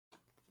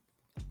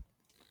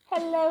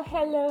Hello,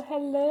 hello,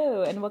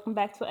 hello, and welcome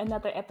back to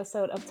another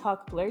episode of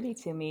Talk Blurty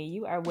to Me.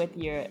 You are with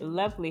your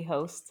lovely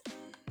host,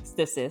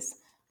 stesses,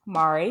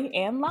 Mari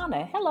and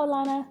Lana. Hello,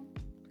 Lana.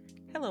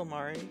 Hello,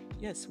 Mari.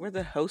 Yes, we're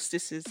the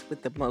hostesses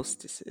with the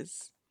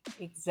mostesses.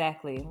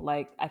 Exactly.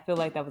 Like, I feel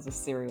like that was a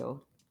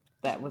cereal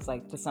that was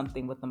like the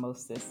something with the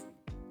mostest.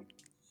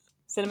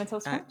 Cinnamon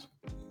Toast Uh, Crunch?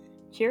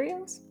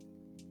 Cheerios?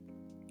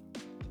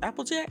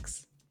 Apple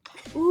Jacks?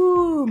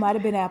 Ooh, might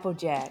have been Apple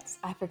Jacks.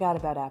 I forgot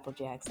about Apple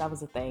Jacks. That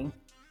was a thing.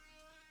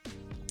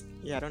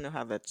 Yeah, I don't know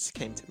how that just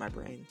came to my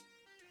brain.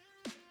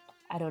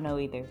 I don't know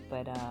either,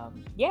 but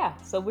yeah.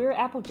 So we're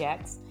Apple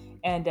Jacks,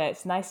 and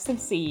it's nice to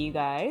see you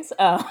guys.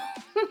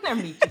 Or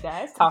meet you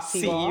guys, talk to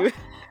you See all, you.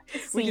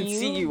 We see can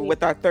see you. you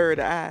with our third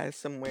eye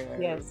somewhere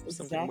or Yes,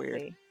 something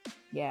weird. exactly.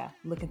 Yeah,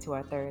 look into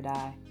our third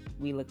eye.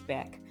 We look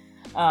back.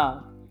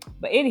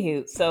 But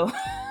anywho, so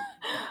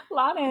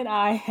Lana and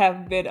I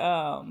have been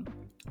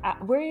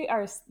we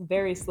are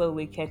very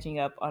slowly catching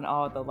up on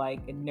all the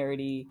like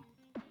nerdy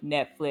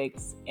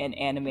Netflix and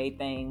anime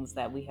things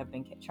that we have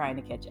been trying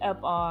to catch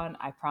up on.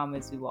 I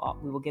promise we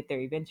will get there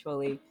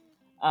eventually.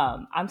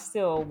 I'm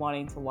still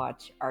wanting to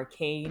watch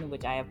Arcane,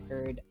 which I have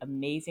heard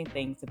amazing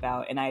things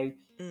about, and I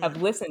Mm.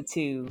 have listened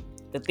to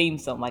the theme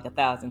song like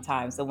 1,000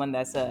 times. The one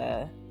that's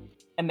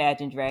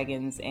Imagine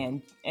Dragons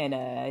and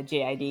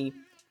JID.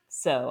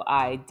 So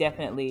I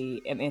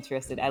definitely am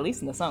interested, at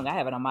least in the song. I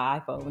have it on my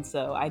iPhone,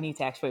 so I need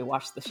to actually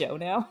watch the show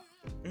now.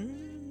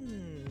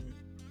 Mm.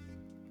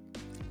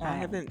 I Um,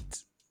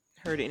 haven't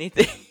heard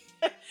anything.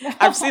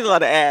 I've seen a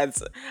lot of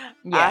ads. I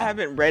yeah,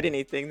 haven't read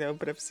anything though,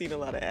 but I've seen a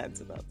lot of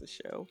ads about the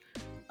show.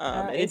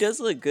 And it it's does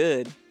look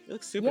good. It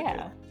looks super good.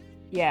 yeah,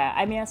 yeah.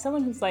 I mean, as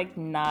someone who's like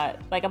not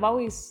like I've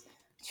always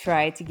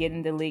tried to get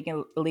into League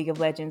of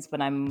Legends,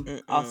 but I'm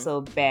Mm-mm.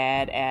 also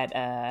bad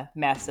at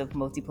massive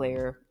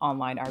multiplayer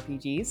online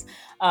RPGs.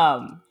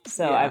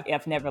 So Yeah.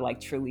 I've never like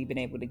truly been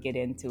able to get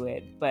into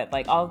it. But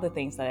like all the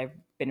things that I've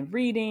been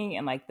reading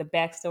and like the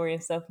backstory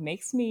and stuff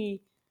makes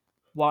me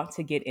want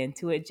to get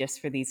into it just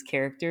for these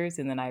characters.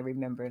 And then I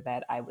remember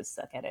that I would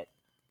suck at it.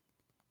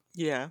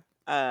 Yeah.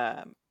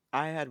 I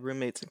had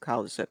roommates in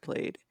college that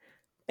played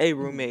a Mhm.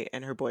 roommate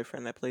and her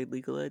boyfriend that played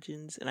League of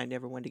Legends, and I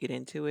never wanted to get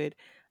into it.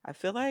 I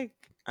feel like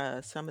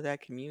some of that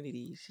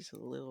community is just a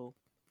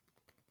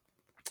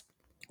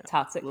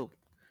Toxic. little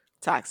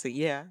toxic.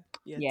 Yeah,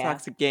 yeah, Yeah.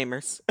 toxic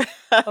gamers.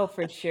 Oh,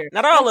 for sure.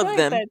 Not And I all feel of like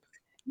them, that,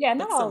 yeah,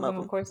 not but all some of of them,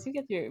 of them. course. You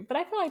get your, but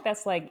I feel like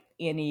that's like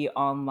any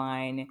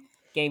online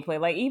gameplay.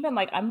 Like even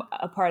like I'm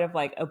a part of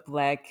like a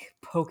black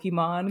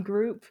Pokemon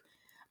group.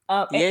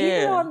 And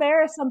even Yeah, on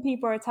there, some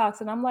people are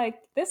toxic. I'm like,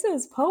 this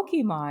is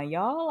Pokemon,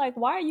 y'all. Like,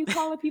 why are you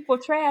calling people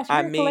trash?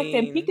 I We're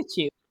collecting mean,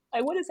 Pikachu.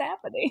 Like, what is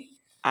happening?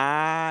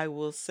 I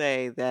will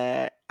say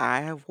that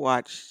I have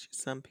watched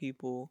some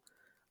people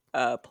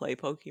play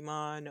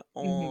Pokemon Hmm.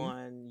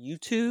 on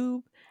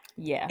YouTube.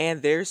 Yeah.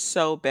 And they're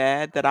so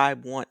bad that I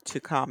want to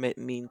comment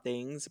mean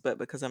things, but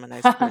because I'm a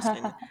nice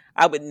person,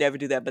 I would never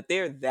do that. But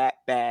they're that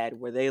bad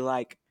where they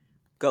like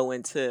go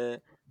into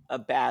a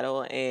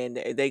battle and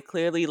they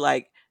clearly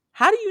like,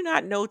 how do you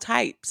not know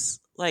types?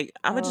 Like,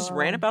 I'm gonna just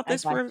rant Oh, about I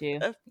this got for you.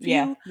 a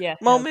Yeah. few Yeah. No,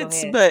 go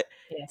moments, ahead. but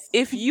Yes.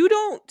 if you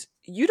don't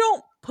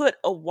put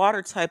a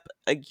water type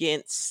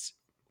against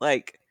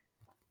like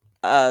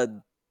a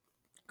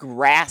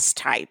grass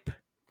type,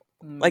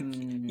 like,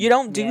 you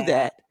don't do Yeah.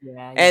 that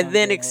Yeah. You and don't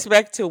then do it.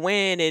 expect to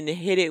win and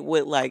hit it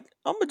with like,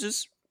 Imma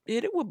just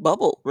hit it with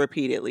bubble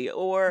repeatedly,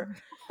 or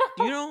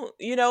you don't,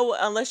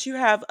 unless you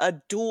have a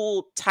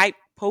dual type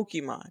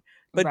Pokemon.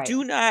 But Right.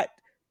 do not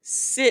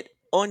sit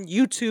on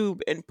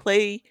YouTube and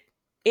play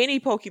any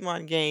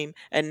Pokemon game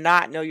and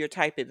not know your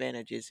type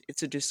advantages.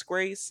 It's a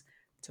disgrace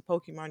to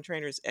Pokemon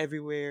trainers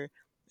everywhere.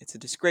 It's a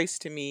disgrace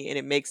to me and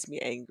it makes me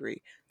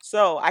angry.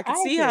 So I could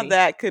I see how agree.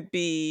 that could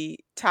be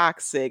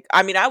toxic.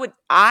 I mean,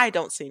 I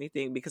don't say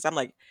anything because I'm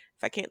like,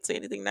 if I can't say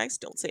anything nice,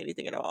 don't say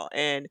anything at all.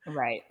 And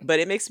Right. but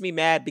it makes me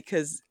mad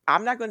because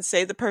I'm not going to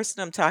say the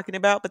person I'm talking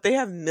about, but they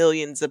have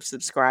millions of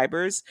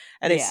subscribers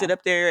and they sit Yeah.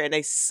 up there and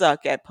they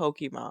suck at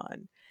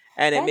Pokemon.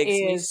 And it That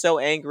makes me is so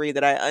angry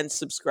that I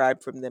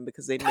unsubscribe from them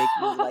because they make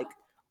me like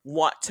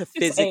want to just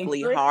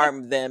physically angry.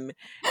 harm them.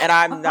 And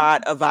I'm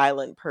not a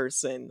violent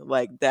person.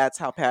 Like, that's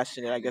how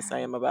passionate I guess I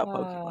am about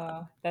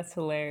Pokemon. That's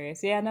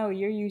hilarious. Yeah, no,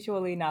 you're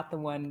usually not the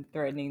one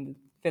threatening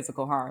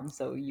physical harm,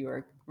 so you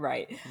are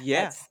right.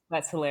 Yeah,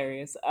 That's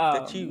hilarious.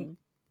 that you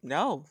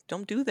no,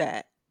 don't do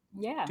that.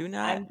 Yeah, Do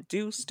not I'm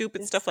do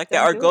stupid stuff just like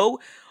that, don't or do it. go,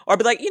 or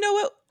be like, you know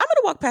what? I'm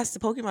gonna walk past the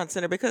Pokemon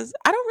Center because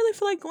I don't really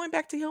feel like going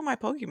back to heal my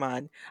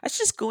Pokemon. I should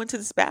just go into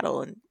this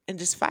battle and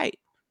just fight.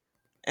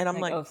 And I'm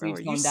Like, like, oh, so bro, you're are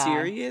just you gonna die.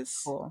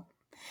 serious? Cool.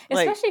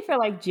 Like, Especially for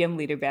like gym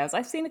leader battles.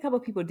 I've seen a couple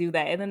people do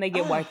that and then they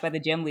get ugh, wiped by the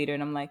gym leader,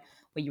 and I'm like,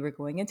 well, you were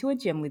going into a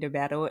gym leader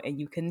battle and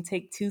you couldn't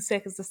take 2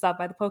 seconds to stop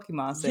by the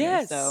Pokemon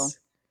Center. So yes.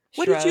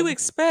 What did you shrug.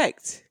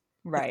 expect?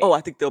 Like, Right. oh,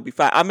 I think they'll be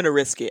fine. I'm gonna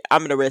risk it.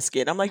 I'm gonna risk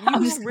it. I'm like,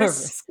 I'm you just gonna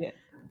risk. risk it.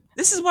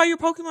 This is why your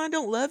Pokemon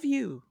don't love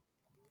you.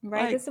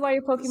 Right. Like, This is why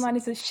your this Pokemon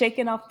is just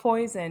shaking off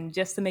poison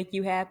just to make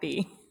you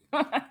happy.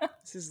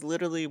 this is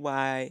literally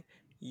why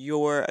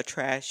you're a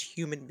trash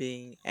human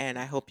being, and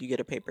I hope you get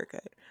a paper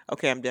cut.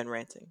 Okay, I'm done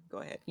ranting. Go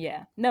ahead.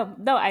 Yeah. No,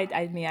 no,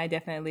 I mean I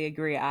definitely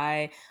agree.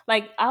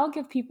 I'll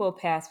give people a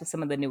pass with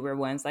some of the newer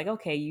ones. Like,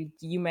 okay,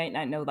 you might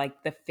not know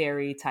like the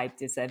fairy type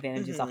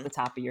disadvantages off Hmm. the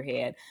top of your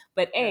head.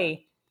 But Yeah.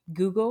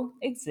 Google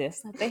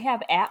exists. They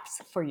have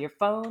apps for your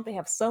phone. They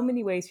have so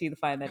many ways for you to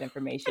find that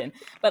information.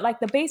 But like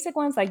the basic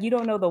ones, like you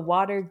don't know the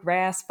water,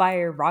 grass,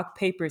 fire, rock,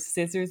 paper,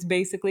 scissors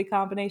basically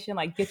combination,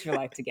 like get your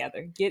life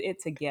together. Get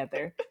it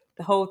together.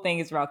 The whole thing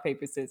is rock,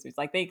 paper, scissors.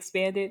 Like they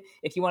expanded.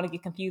 If you want to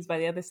get confused by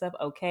the other stuff,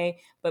 okay.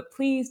 But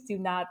please do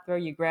not throw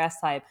your grass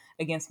type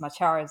against my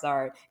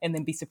Charizard and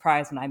then be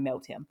surprised when I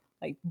melt him.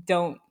 Like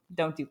don't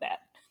do that.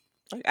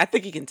 Like, I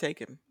think he can take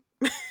him.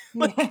 Yeah,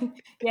 Like,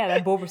 yeah,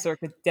 that Bulbasaur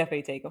could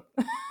definitely take him.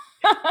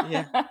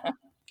 yeah,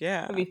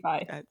 yeah. He'll be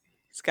fine.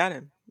 He's got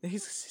him.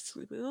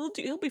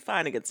 He'll be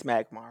fine against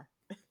Magmar.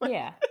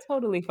 Yeah,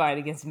 totally fine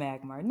against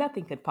Magmar.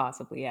 Nothing could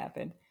possibly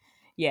happen.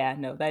 Yeah,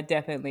 no, that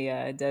definitely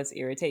does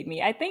irritate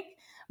me. I think,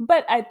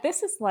 but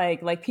this is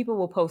like people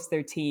will post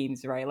their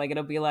teams, right? Like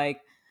it'll be like,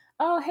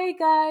 oh, hey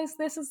guys,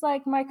 this is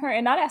like my current,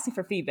 and not asking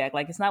for feedback.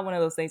 Like it's not one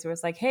of those things where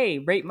it's like, hey,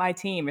 rate my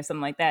team or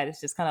something like that.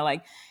 It's just kind of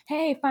like,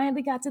 hey,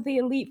 finally got to the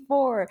Elite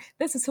Four.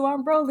 This is who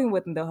I'm rolling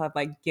with, and they'll have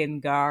like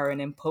Gengar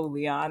and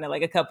Empoleon and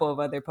like a couple of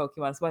other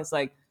Pokemon. So it's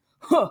like,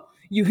 huh,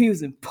 you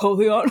using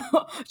Empoleon?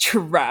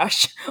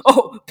 Trash.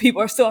 Oh,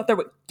 people are still out there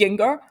with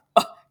Gengar?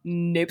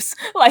 Nips.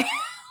 Like,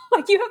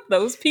 like you have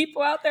those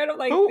people out there. And I'm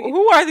like,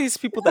 Who are these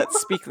people that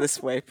speak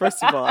this way?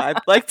 First of all, I'd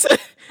like to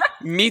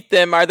meet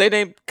them. Are they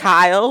named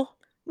Kyle?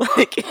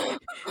 Like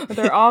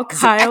they're all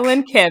Kyle Zach?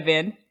 and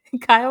Kevin.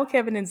 Kyle,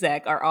 Kevin, and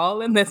Zach are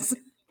all in this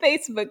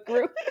Facebook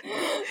group.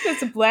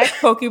 This Black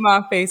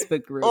Pokemon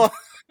Facebook group. Oh,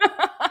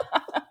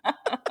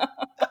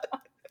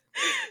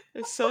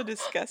 they're so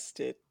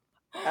disgusted.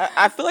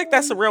 I feel like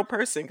that's a real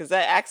person because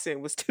that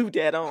accent was too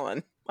dead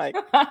on. Like,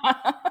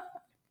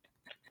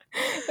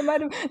 It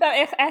might have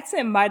that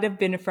accent might have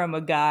been from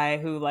a guy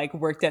who like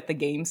worked at the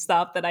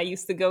GameStop that I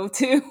used to go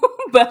to,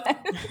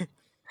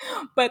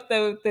 but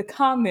the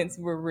comments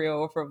were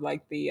real from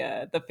like the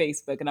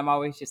Facebook, and I'm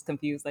always just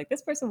confused. Like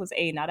this person was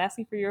not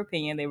asking for your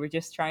opinion; they were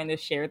just trying to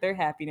share their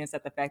happiness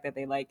at the fact that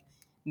they like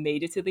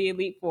made it to the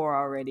Elite Four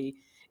already,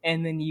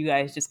 and then you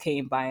guys just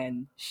came by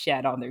and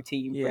shat on their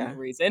team for no yeah.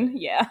 reason.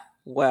 Yeah,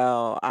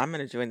 Well, I'm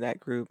gonna join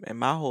that group, and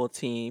my whole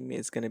team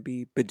is gonna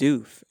be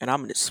Bidoof, and I'm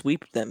gonna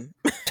sweep them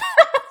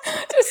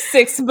just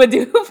six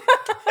Bidoof.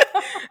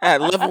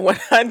 at level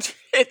 100.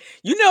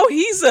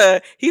 He's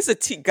a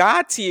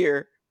god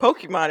tier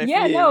Pokemon if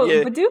Yeah, you no,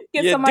 you Bidoof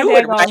gets you on my do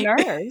it daggone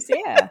right. nerves.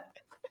 Yeah.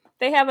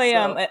 They have a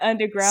So an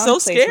underground so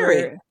place scary.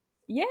 where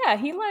yeah,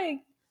 he's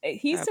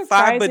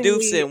Five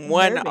Bidoofs surprisingly and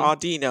one unnerving.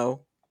 Audino.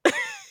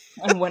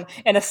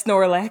 And a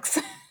Snorlax.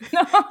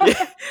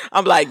 Yeah,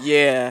 I'm like,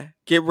 yeah,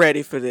 get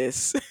ready for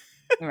this.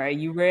 All right,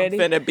 you I'm ready?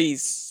 finna be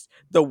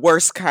the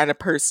worst kind of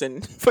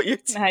person for your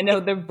I know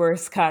team. the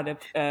worst kind of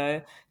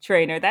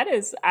trainer. That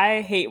is,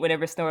 I hate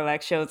whenever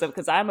Snorlax shows up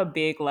because I'm a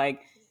big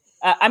like,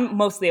 I'm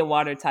mostly a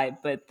water type,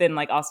 but then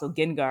like also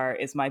Gengar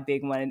is my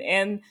big one,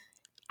 and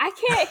I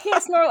can't hit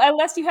Snorlax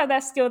unless you have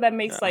that skill that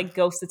makes Uh, like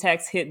ghost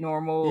attacks hit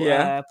normal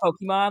yeah,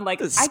 Pokemon. Like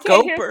the I can't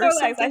scope hit or Snorlax.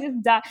 I something.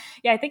 just die.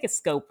 Yeah, I think it's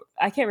Scope.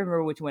 I can't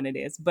remember which one it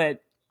is, but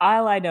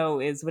all I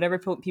know is whenever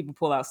people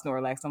pull out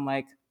Snorlax, I'm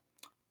like,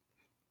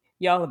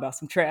 y'all about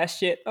some trash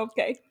shit.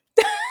 Okay.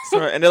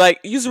 Snore, and they're like,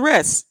 use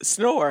rest,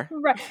 snore,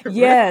 Right.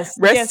 Yes,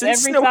 rest yes. and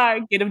Every snore.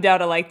 time, get him down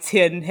to like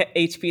 10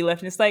 HP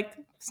left, and it's like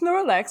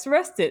Snorlax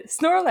rested.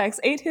 Snorlax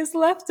ate his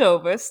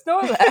leftovers.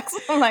 Snorlax.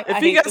 I'm like, If I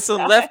he hate got this some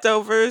guy.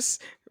 leftovers,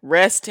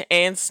 rest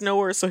and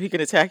snore, so he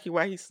can attack you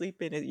while he's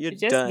sleeping, and you're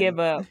Just done. give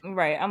up.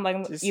 Right. I'm like,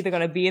 I'm Just either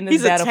gonna be in this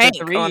he's a battle for tank.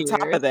 three On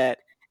top years. of that,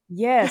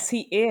 Yes,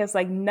 he is.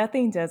 Like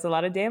nothing does a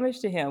lot of damage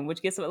to him,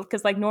 which gets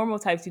because like normal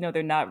types, they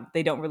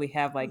don't really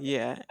have like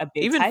yeah. a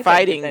big Even type at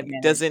fighting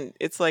disadvantage. doesn't.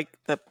 It's like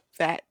the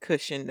fat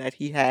cushion that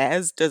he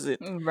has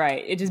doesn't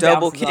Right. It just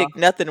double bounces off. kick.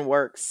 Nothing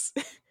works.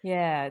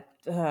 Yeah.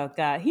 Oh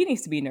god, he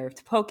needs to be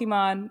nerfed.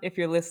 Pokemon, if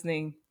you're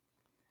listening,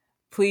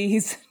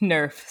 please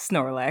nerf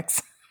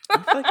Snorlax. I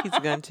feel like he's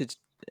going to.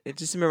 It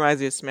just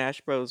reminds me of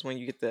Smash Bros. When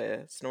you get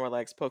the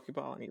Snorlax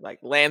Pokeball and he like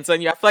lands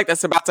on you. I feel like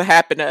that's about to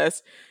happen to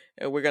us,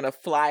 and we're gonna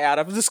fly out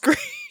of the screen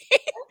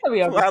I'll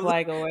be over while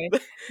flying away.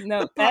 the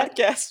No,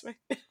 podcast.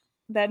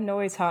 that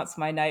noise haunts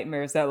my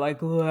nightmares. That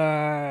like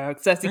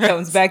as he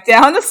comes back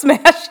down to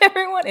smash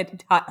everyone.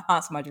 It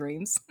haunts my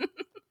dreams.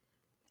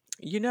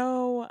 You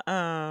know,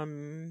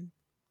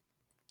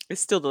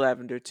 it's still the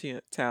Lavender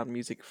Town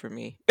music for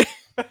me.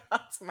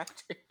 That's my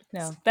dreams.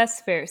 No,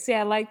 that's fair. See,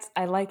 I liked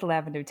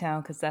Lavender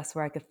Town because that's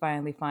where I could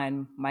finally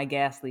find my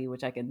Ghastly,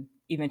 which I can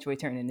eventually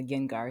turn into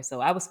Gengar.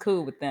 So I was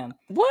cool with them.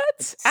 But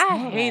What? I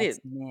Snorlax, hated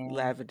man.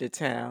 Lavender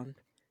Town.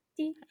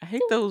 Dee, I hate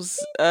doo, those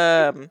dee,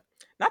 doo.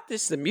 not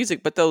just the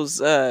music, but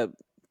those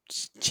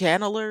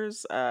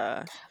channelers,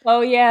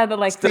 Oh yeah, the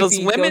like those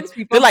creepy women, ghost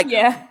they're people. like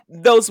Yeah.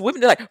 those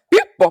women, they're like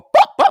 "Beep, bop,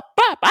 bop, bop,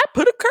 stop. I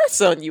put a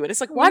curse on you. And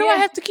it's like, why do I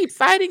Yeah. have to keep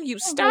fighting you?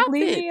 Like, Stop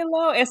leave it. me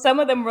alone. And some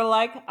of them were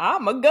like,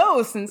 I'm a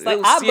ghost. And it's It like,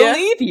 I was, yeah.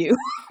 believe you.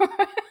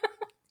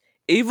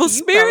 Evil You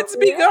spirits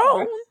probably be are.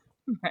 gone.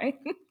 Right?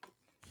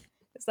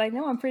 It's like,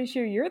 no, I'm pretty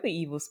sure you're the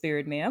evil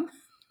spirit, ma'am.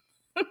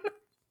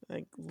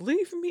 Like,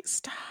 leave me.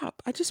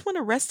 Stop. I just want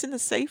to rest in a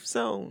safe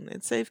zone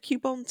and save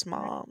Cubone's Right.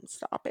 mom.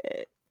 Stop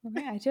it.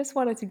 Right. I just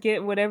wanted to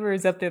get whatever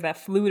is up there, that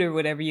flute or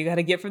whatever you got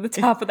to get from the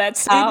top of that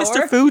Save Mr.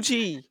 tower.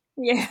 Fuji.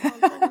 Yeah.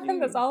 That's all I'm trying to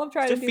That's do. all I'm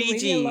trying Mr. to do. Leave me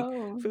Fiji.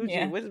 alone. Fuji.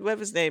 Yeah. Whatever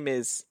his name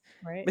is.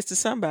 Right. Mr.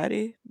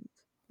 Somebody.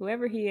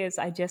 Whoever he is,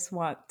 I just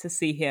want to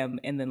see him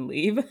and then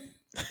leave.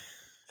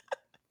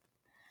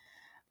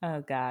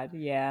 Oh, God.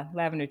 Yeah.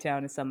 Lavender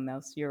Town is something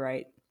else. You're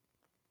right.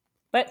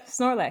 But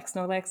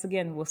Snorlax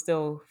again will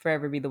still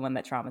forever be the one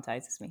that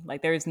traumatizes me.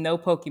 Like there is no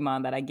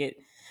Pokemon that I get.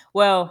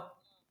 Well,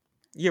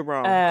 You're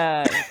wrong.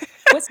 uh,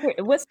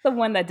 what's the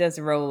one that does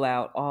roll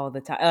out all the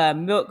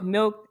time? Milk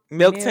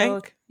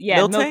Tank? Yeah,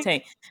 Milk Milk Tank?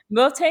 Tank,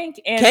 Milk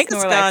Tank, and Snorlax.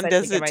 Kangaskhan I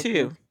does think are it my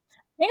two. too.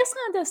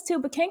 Kangaskhan does too,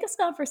 but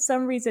Kangaskhan for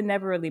some reason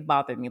never really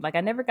bothered me. Like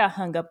I never got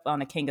hung up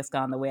on a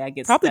Kangaskhan the way I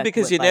get Probably stuck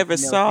because with you like never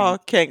Miltank saw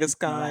and Snorlax.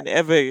 Kangaskhan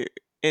ever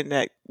in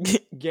that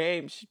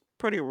game. It's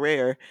pretty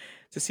rare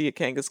to see a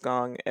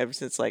Kangaskhan ever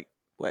since like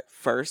what,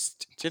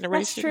 first That's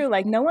generation? true.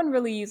 Like no one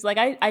really uses like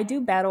I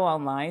do battle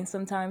online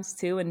sometimes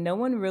too, and no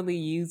one really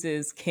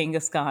uses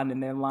Kangaskhan in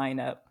their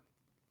lineup.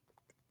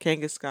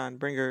 Kangaskhan,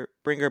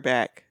 bring her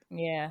back.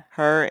 Yeah.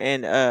 Her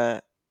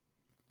and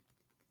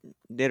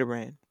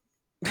Nidoran.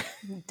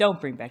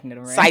 Don't bring back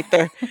Nidoran.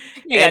 Scyther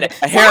You got and it.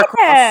 a Scyther!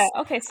 Heracross.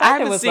 Okay, I Scyther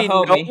haven't was the seen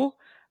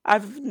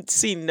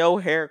homie. no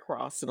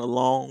Heracross in a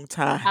long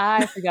time.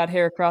 I forgot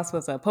Heracross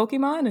was a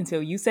Pokemon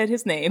until you said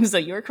his name, so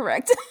you're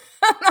correct.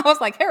 I was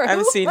like, Hera I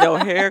haven't who? seen no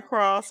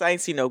Heracross. I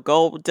ain't seen no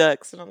Gold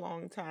Ducks in a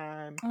long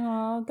time.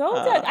 Oh,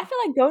 Golduck. Uh, I feel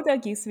like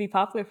Golduck used to be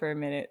popular for a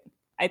minute.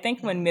 I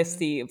think when mhm.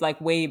 Misty,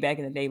 like way back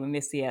in the day when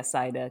Misty had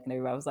Psyduck and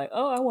everybody was like,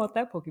 oh, I want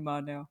that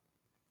Pokemon now.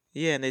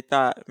 Yeah, and they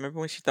thought, remember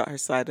when she thought her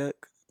Psyduck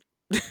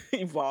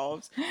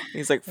evolves?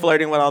 He's like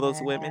flirting with all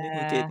those women and he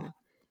Yeah. didn't.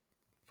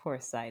 Poor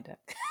Psyduck.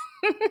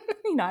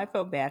 I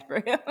felt bad for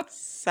him.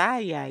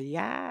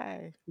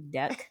 Sigh.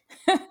 Duck.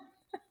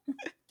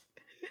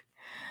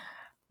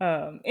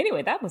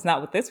 Anyway, that was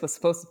not what this was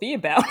supposed to be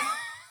about.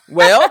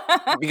 Well,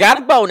 we got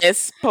a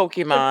bonus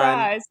Pokemon.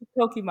 Surprise,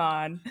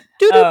 Pokemon.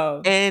 Doo-doo.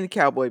 Um, And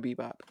Cowboy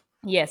Bebop.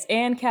 yes,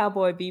 and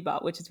Cowboy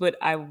Bebop, which is what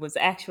I was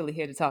actually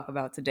here to talk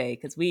about today,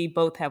 because we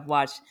both have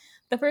watched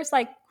the first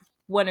like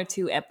one or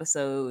two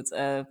episodes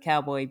of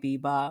Cowboy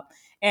Bebop.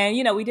 And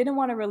we didn't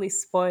want to really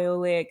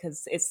spoil it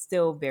because it's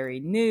still very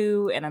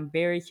new, and I'm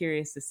very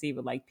curious to see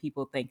what like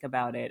people think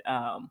about it.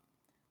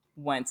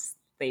 Once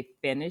they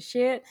finish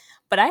it.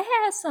 But I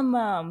had some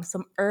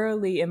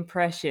early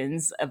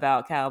impressions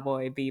about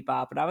Cowboy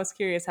Bebop, and I was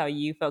curious how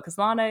you felt. Because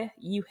Lana,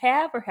 you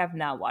have or have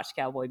not watched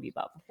Cowboy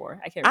Bebop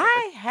before? I can't remember.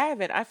 I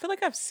haven't. I feel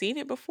like I've seen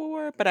it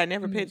before, but I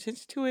never paid Mhm.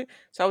 attention to it.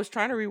 So I was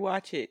trying to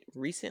rewatch it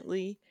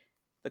recently.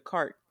 The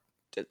cart,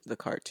 the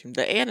cartoon,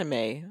 the anime. What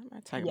am I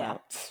talking Yeah.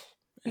 about?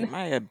 Am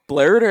I a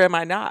blurred or am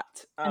I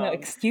not? I know,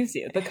 excuse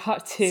you. The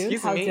cartoon.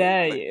 Excuse How me,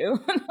 dare but you?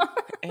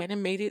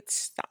 animated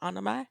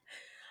anime.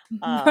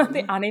 The Um,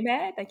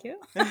 anime. Thank you.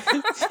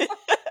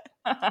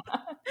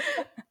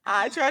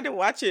 I tried to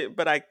watch it,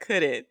 but I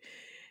couldn't,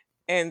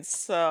 and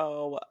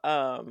so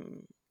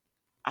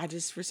I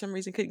just for some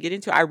reason couldn't get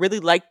into it. I really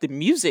liked the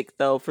music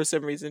though, for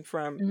some reason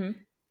from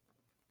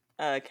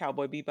Mhm.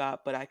 Cowboy Bebop,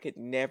 but I could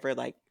never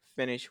like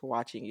finish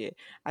watching it.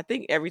 I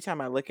think every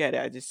time I look at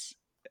it, I just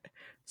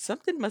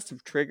something must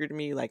have triggered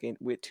me like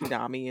with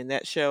Toonami in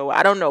that show.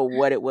 I don't know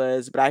what it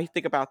was, but I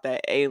think about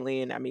that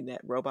alien, I mean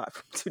that robot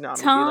from Toonami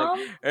being like, Tom,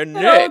 and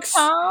good old next,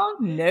 Tom.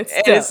 and Next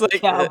it's up,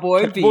 like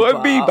Cowboy Cowboy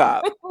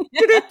Bebop.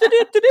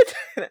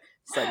 Bebop.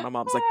 It's like my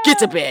mom's like, get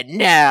to bed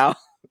now.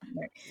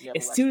 Never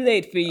It's watched too Cowboy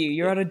late for Bebop you.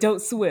 You're again. on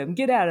Adult Swim.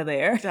 Get out of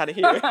there. Get out of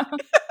here.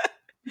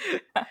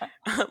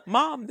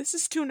 Mom, this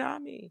is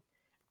Toonami.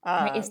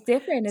 Right, it's Um,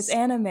 different. It's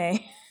anime.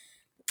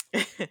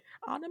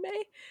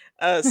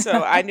 anime.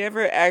 So I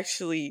never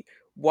actually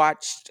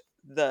watched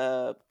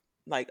the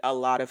like a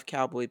lot of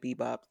Cowboy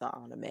Bebop,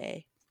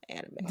 the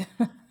anime.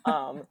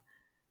 Um,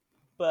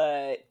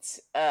 but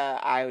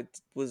I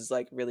was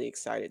like really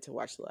excited to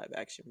watch the live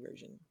action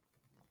version.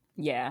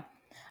 Yeah.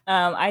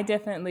 I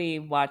definitely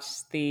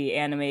watched the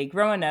anime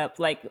growing up.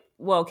 Like,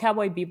 well,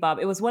 Cowboy Bebop,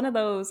 it was one of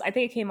those, I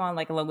think it came on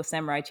like along with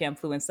Samurai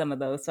Champloo and some of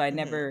those. So I Hmm.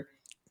 never,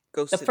 the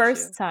Ghost in the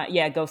first Shell. time,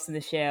 yeah, Ghost in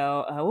the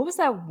Shell. What was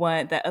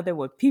that other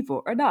one?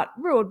 People are not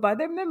ruled by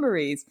their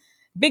memories.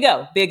 Big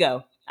O, Big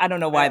O. I don't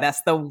know why Yeah.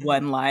 that's the Mhm.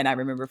 one line I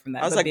remember from I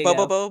that, was but like, Big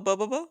Bubble O. Bo,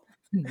 Bubble Bo,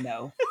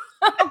 No.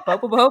 Bo,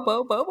 bo, bo,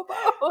 bo, bo, bo, bo.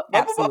 Bubble Bo,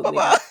 Absolutely Bubble.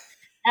 not.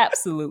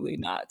 Absolutely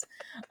not.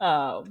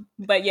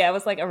 But yeah, it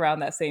was like around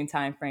that same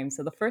time frame.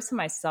 So the first time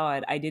I saw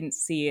it, I didn't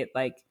see it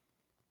like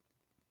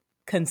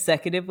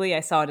consecutively. I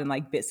saw it in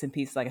like bits and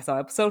pieces. Like I saw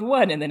episode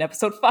 1 and then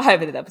episode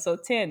 5 and then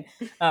episode 10.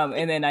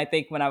 And then I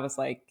think when I was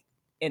like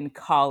in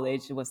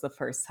college, it was the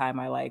first time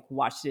I like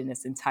watched it in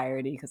its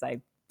entirety because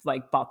I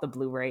like bought the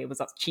Blu-ray. It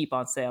was cheap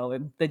on sale,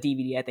 and the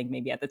DVD I think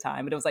maybe at the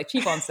time, but it was like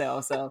cheap on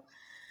sale. So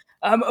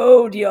I'm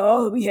old,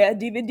 y'all. We had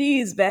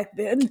DVDs back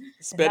then,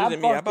 It's and better I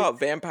than me. I bought this. bought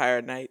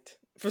Vampire Night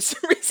for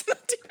some reason on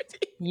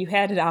DVD. You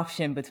had an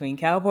option between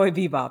Cowboy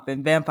Bebop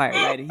and Vampire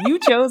Night, and you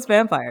chose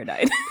Vampire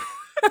Night.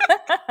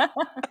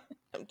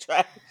 I'm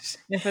trash.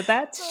 And for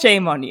that,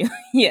 shame on you.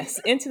 Yes,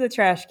 into the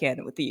trash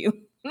can with you.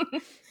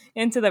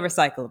 Into the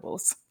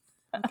recyclables.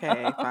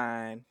 Okay,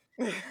 fine.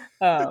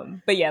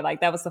 But yeah,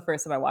 like that was the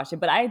first time I watched it.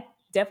 But I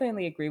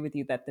definitely agree with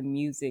you that the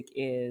music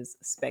is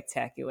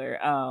spectacular.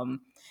 And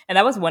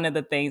that was one of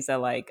the things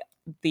that like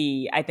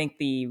the I think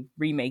the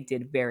remake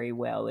did very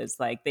well is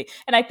like they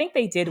and I think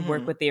they did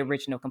work Mhm. with the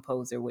original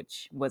composer,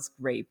 which was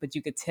great, but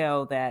you could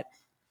tell that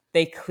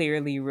they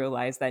clearly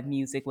realized that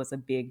music was a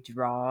big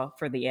draw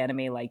for the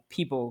anime. Like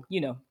people,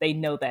 they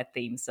know that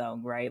theme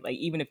song, right? Like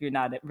even if you're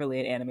not really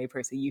an anime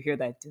person, you hear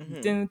that dun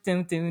Mhm. dun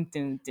dun dun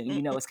dun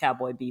dun, Mm. it's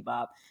Cowboy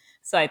Bebop.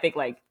 So I think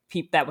like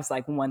that was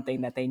like one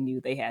thing that they knew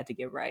they had to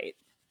get right.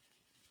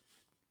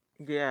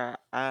 Yeah,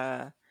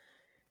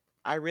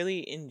 I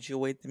really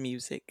enjoyed the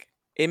music.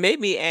 It made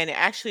me, and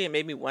actually, it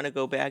made me want to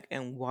go back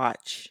and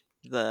watch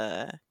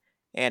the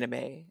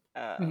anime.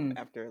 Mhm.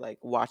 After like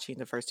watching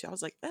the first two, I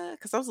was like,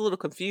 because I was a little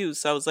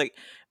confused. So I was like,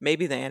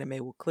 maybe the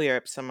anime will clear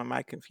up some of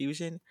my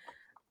confusion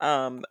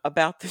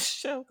about this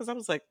show. Because I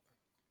was like,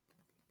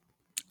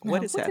 what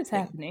Now, is what is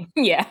happening?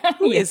 happening? Yeah,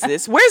 Who yeah. is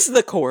this? Where's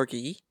the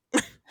corgi?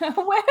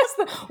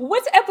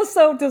 Which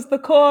episode does the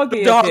The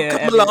corgi dog appear,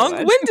 come along.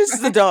 everyone? When does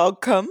the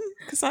dog come?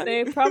 Because I'm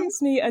They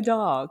promised me a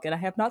dog, and I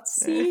have not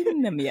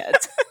seen them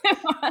yet.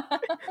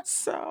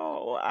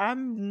 so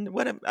I'm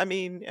what I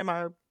mean, am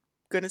I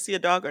gonna see a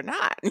dog or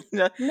not?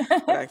 But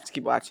I have to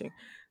keep watching.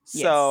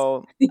 Yes.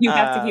 So You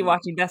have to keep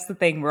watching. That's the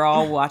thing we're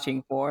all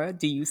watching for.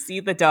 Do you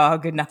see the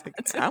dog or not?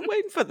 I'm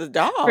waiting for the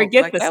dog.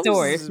 Forget Like the that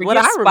story. was what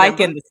Forget I Spike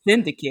remember. and the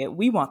syndicate.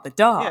 We want the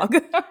Yeah. dog.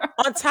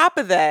 On top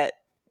of that,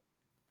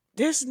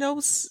 there's no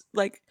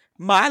like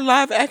my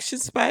live action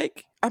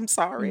Spike. I'm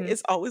sorry, Mhm.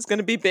 it's always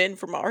gonna be Ben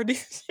from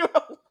RDC.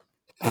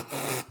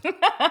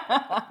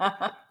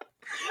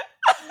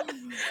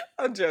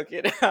 I'm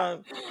joking.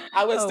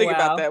 I was Oh thinking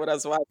about wow. that when I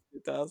was watching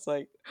it. I was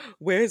like,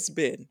 "Where's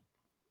Ben?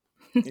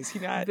 Is he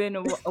not? Ben,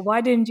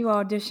 why didn't you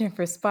audition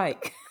for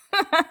Spike?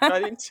 Why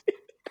didn't you,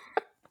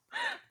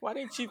 why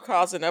didn't you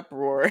cause an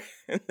uproar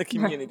in the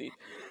community?"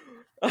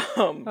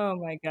 Um, Oh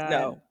my god.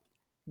 no,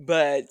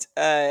 but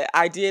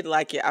I did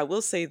like it. I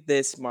will say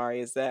this, Mari,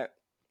 is that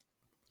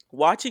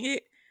watching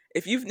it,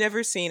 if you've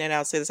never seen, and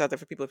I'll say this out there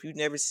for people, if you've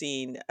never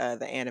seen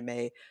the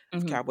anime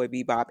of Mhm. Cowboy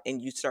Bebop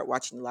and you start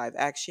watching live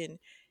action,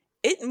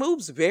 it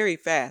moves very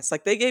fast.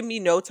 Like they gave me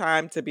no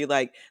time to be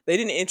like, they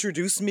didn't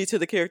introduce me to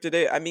the character.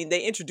 I mean,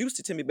 they introduced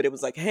it to me, but it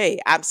was like, hey,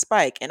 I'm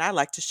Spike and I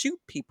like to shoot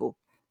people.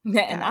 And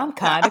Uh, I'm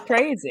kind of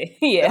crazy.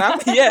 and Yeah.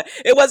 I'm yeah.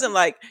 It wasn't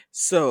like,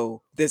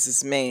 so this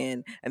is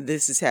man and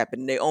this is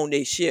happening. They own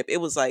their ship. It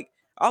was like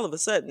all of a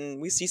sudden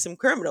we see some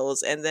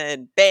criminals and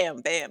then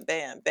bam, bam,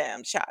 bam,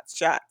 bam, shots,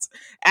 shots,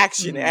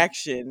 action, Mhm.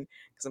 action.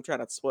 Because I'm trying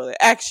not to spoil it.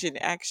 Action,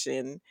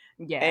 action,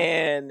 Yeah.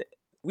 and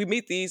we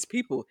meet these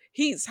people.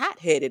 He's hot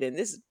headed, and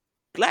this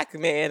black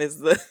man is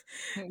the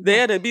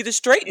there to be the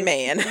straight Is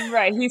man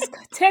right. He's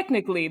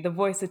technically the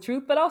voice of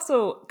truth, but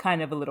also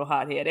kind of a little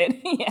hot headed.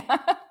 Yeah.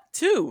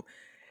 too.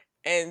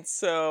 And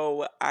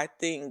so I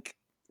think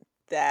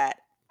that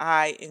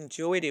I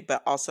enjoyed it,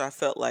 but also I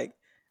felt like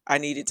I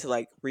needed to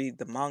like read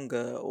the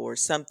manga or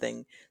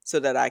something so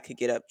that I could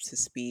get up to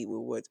speed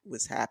with what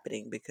was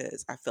happening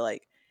because I feel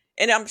like,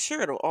 and I'm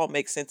sure it'll all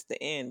make sense at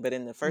the end, but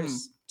in the Mm.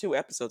 first two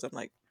episodes, I'm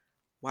like,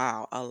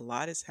 wow, a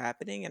lot is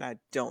happening and I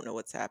don't know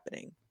what's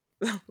happening.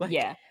 Like,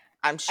 Yeah.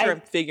 I'm sure I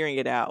I'm figuring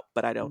it out,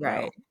 but I don't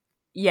Right. know.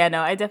 Yeah,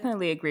 no, I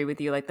definitely agree with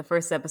you. Like the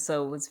first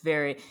episode was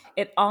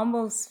it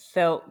almost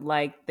felt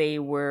like they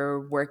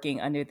were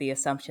working under the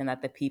assumption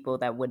that the people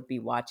that would be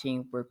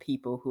watching were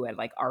people who had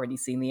like already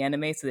seen the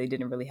anime. So they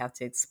didn't really have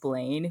to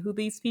explain who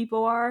these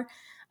people are,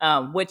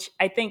 which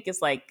I think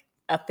is like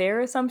a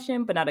fair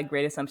assumption, but not a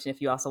great assumption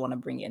if you also want to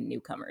bring in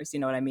newcomers. You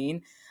know what I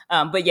mean?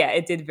 But yeah,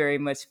 it did very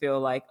much feel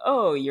like,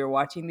 oh, you're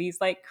watching these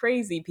like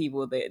crazy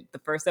people. The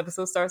first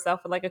episode starts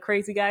off with like a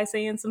crazy guy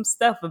saying some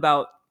stuff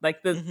about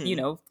like the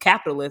Hmm.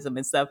 capitalism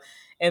and stuff,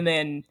 and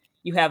then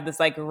you have this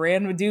like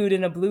random dude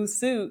in a blue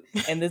suit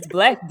and this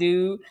black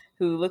dude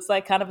who looks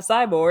like kind of a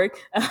cyborg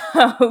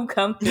who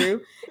come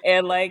through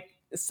and like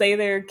say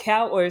they're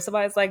cow or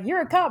somebody's like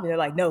you're a cop and they're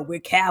like no we're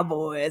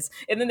cowboys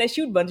and then they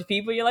shoot a bunch of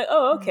people you're like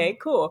oh okay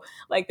cool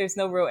like there's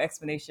no real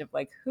explanation of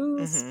like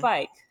who's Hmm.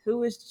 Spike,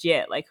 who is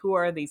Jet, like who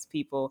are these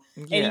people,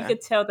 and you Yeah.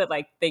 could tell that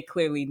like they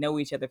clearly know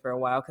each other for a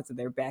while because of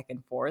their back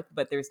and forth,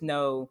 but there's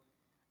no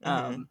Hmm.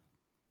 um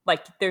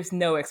like there's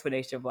no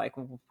explanation of like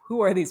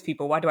who are these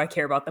people, why do I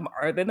care about them,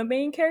 are they the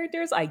main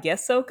characters, I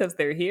guess so because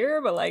they're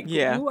here, but like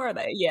Yeah. who are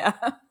they? Yeah.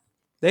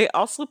 They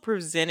also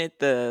presented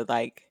the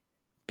like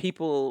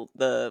people,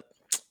 they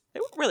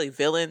weren't really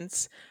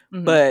villains,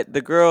 Hmm. but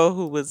the girl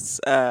who was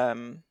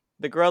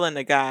the girl and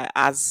the guy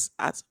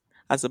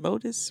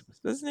Azimuthis, what's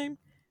his name?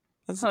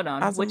 Hold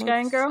on, which guy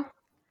and Azimuthis. girl?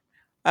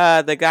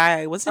 The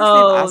guy, what's his name?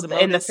 Oh, in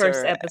the Osmosis first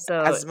or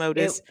episode, it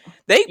Asmodus.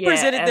 They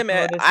presented yeah, them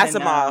as Asmodeus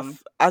and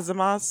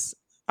Asimov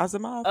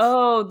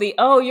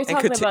you're and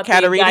talking about the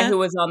guy Katarina. who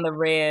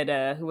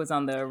was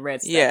on the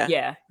red stuff. Yeah,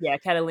 Yeah, yeah,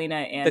 Catalina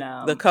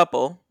and the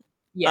couple.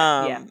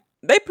 yeah, yeah.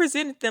 They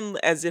presented them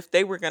as if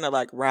they were gonna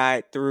like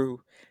ride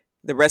through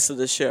the rest of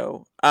the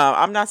show.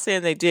 I'm not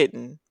saying they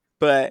didn't,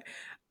 but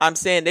I'm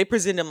saying they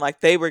presented them like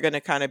they were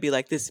gonna kind of be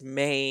like this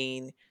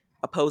main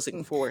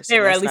opposing force, They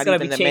and were at that's least not gonna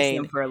be even the chasing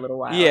him main. for a little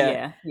while. Yeah,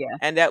 Yeah, yeah.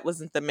 and that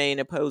wasn't the main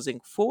opposing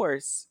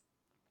force.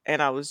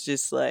 And I was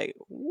just like,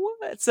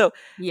 what? So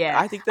Yeah.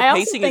 I think the I also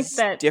pacing think is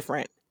that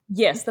different.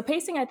 yes, the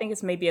pacing I think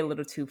is maybe a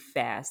little too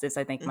fast. Is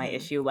I think my Hmm.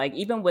 issue. Like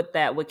even with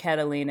that, with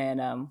Catalina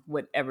and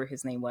whatever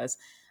his name was,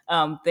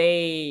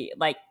 they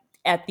like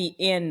at the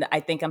end. I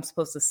think I'm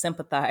supposed to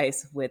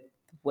sympathize with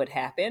what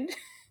happened.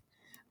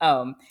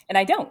 And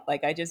I don't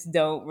like I just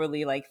don't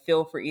really like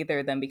feel for either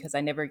of them because I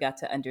never got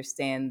to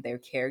understand their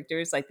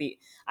characters. Like the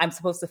I'm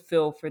supposed to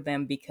feel for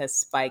them because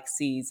Spike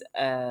sees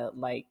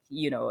like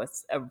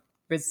a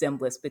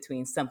resemblance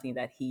between something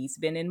that he's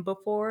been in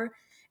before.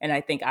 And I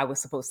think I was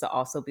supposed to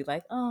also be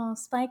like, oh,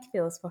 Spike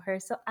feels for her,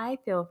 so I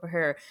feel for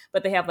her.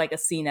 But they have like a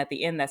scene at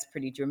the end that's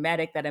pretty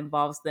dramatic that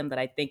involves them that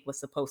I think was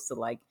supposed to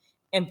like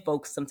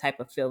invoke some type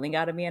of feeling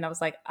out of me. And I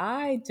was like,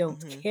 I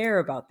don't Hmm. care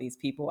about these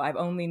people. I've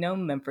only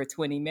known them for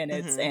 20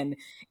 minutes. Hmm. And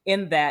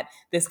in that,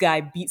 this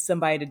guy beat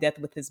somebody to death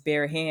with his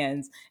bare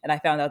hands. And I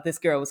found out this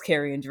girl was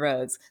carrying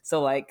drugs.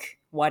 So, like,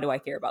 why do I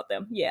care about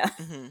them? Yeah.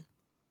 Hmm.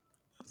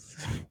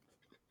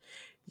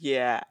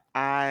 Yeah,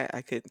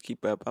 I couldn't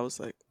keep up. I was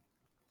like,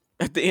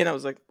 at the end, I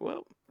was like,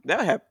 well,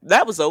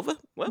 that was over.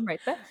 Well, Right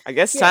there. I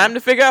guess Yeah. time to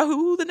figure out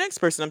who the next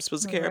person I'm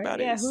supposed to All care right. about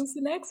Yeah. is. Who's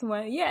the next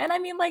one? Yeah. And I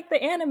mean, like,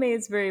 the anime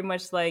is very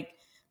much like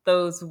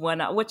those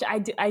which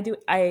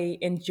I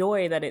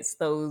enjoy that it's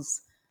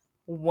those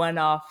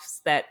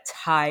one-offs that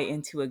tie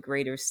into a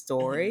greater Hmm.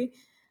 story.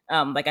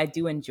 Like I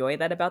do enjoy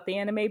that about the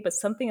anime, but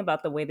something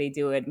about the way they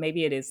do it,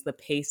 maybe it is the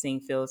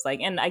pacing feels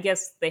like, and I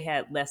guess they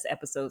had less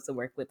episodes to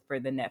work with for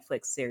the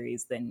Netflix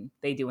series than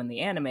they do in the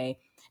anime.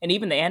 And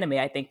even the anime,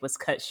 I think, was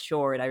cut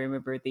short. I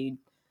remember the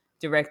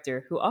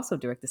director, who also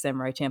directed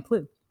Samurai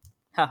Champloo,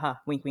 haha,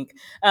 wink, wink,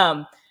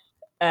 um,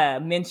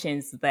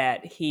 mentions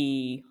that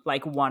he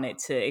like wanted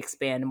to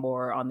expand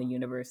more on the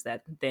universe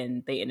that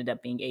then they ended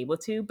up being able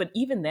to. But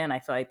even then, I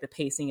feel like the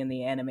pacing in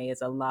the anime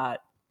is a lot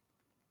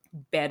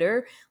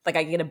better. Like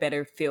I get a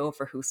better feel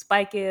for who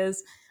Spike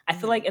is. I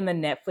feel Hmm. like in the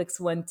Netflix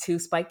one too,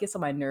 Spike gets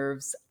on my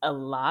nerves a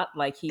lot.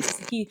 Like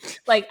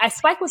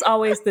Spike was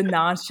always the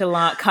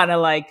nonchalant kind of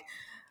like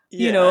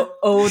Yeah.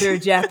 older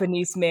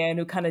Japanese man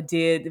who kind of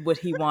did what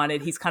he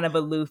wanted. He's kind of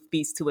aloof,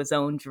 beats to his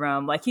own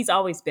drum. Like he's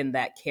always been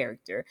that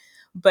character.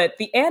 But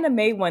the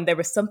anime one, there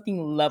was something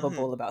Hmm.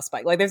 lovable about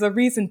Spike. Like there's a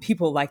reason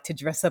people like to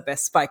dress up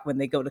as Spike when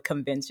they go to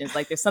conventions.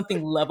 Like there's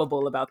something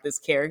lovable about this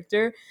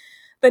character.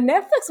 The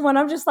Netflix one,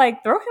 I'm just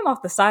like, throw him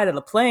off the side of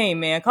the plane,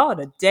 man. Call it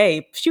a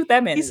day. Shoot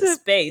that man He's into a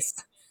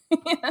space.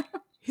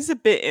 he's a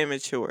bit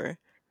immature.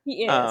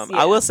 He is, I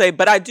yeah. will say,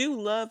 but I do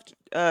love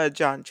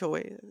John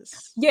Choi.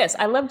 Yes,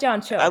 I love John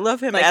I Cho.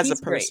 love him Like as a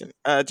he's great. person.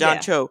 John Yeah.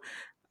 Cho.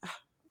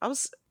 I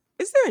was.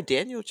 Is there a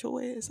Daniel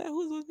Choi? Is that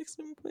who was mixed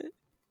in with?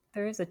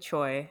 There is a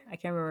Choi. I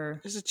can't remember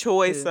There's a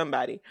Choi who.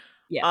 somebody.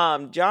 Yeah.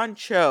 John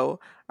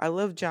Cho. I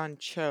love John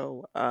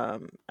Cho.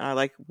 I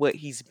like what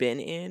he's been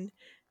in.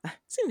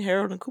 Seen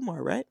Harold and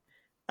Kumar, right?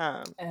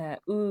 Um,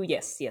 Ooh,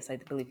 yes, yes, I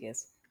believe he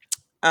is.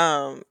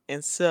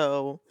 and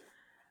so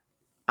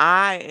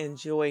I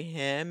enjoy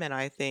him, and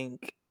I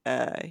think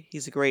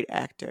he's a great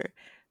actor.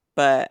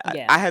 But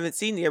Yeah. I haven't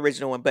seen the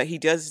original one, but he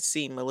does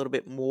seem a little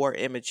bit more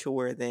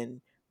immature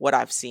than what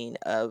I've seen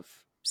of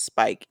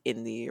Spike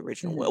in the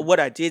original. Mhm. What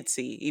I did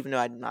see, even though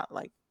I did not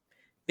like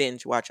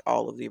binge watch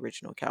all of the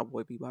original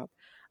Cowboy Bebop,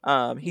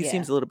 he Yeah.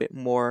 seems a little bit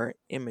more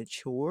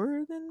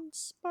immature than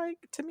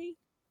Spike to me.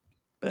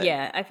 But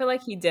Yeah, I feel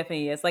like he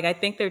definitely is. Like I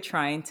think they're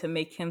trying to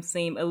make him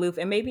seem aloof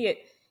and maybe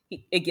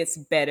it gets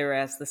better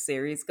as the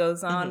series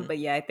goes on, hmm. but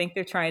yeah, I think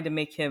they're trying to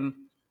make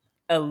him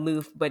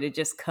aloof, but it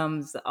just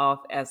comes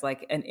off as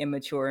like an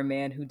immature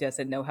man who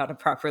doesn't know how to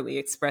properly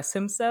express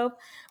himself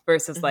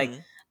versus like Hmm.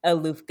 a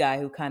aloof guy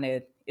who kind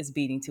of is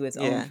beating to his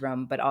own Yeah.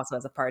 drum, but also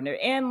as a partner.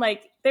 And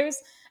like there's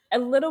a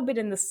little bit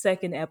in the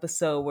second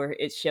episode where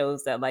it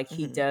shows that like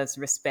he Hmm. does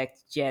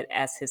respect Jet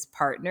as his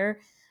partner.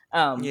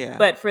 Yeah.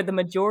 But for the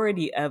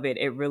majority of it,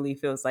 it really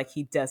feels like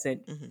he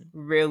doesn't Hmm.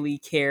 really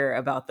care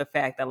about the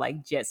fact that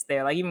like Jet's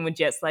there. Like even when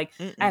Jet's like,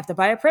 I Mm-mm. have to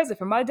buy a present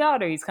for my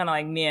daughter, he's kind of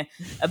like meh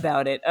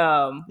about it.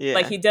 Like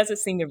Yeah. he doesn't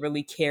seem to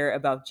really care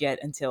about Jet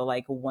until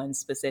like one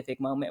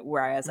specific moment.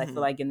 Whereas I feel Hmm.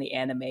 like in the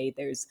anime,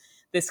 there's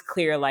this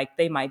clear like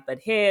they might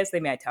butt heads, they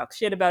might talk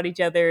shit about each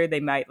other, they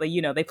might like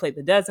they play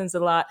the dozens a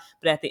lot,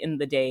 but at the end of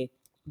the day,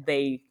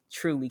 they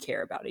truly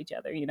care about each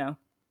other.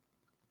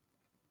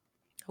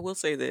 I will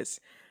say this.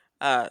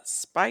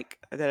 Spike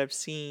that I've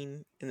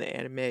seen in the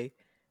anime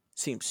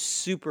seems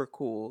super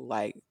cool,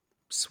 like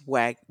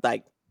swag,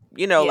 like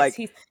Yes, like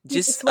he's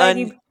just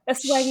un a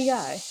swaggy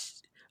guy.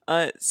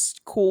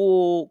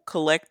 cool,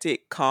 collected,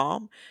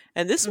 calm.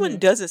 And this one Hmm.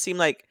 doesn't seem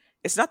like,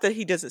 it's not that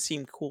he doesn't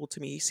seem cool to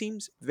me. He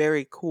seems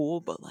very cool,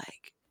 but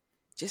like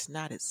just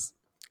not as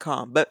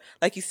calm. But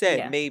like you said,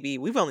 Yeah. maybe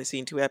we've only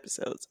seen 2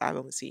 episodes. I've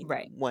only seen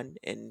Right. 1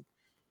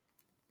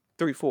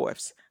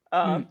 3/4.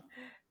 Um,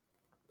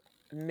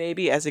 Hmm.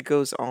 maybe as it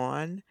goes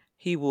on,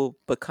 he will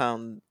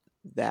become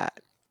that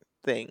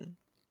thing.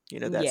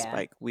 That Yeah.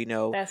 Spike we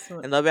know That's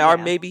what. and love it. Or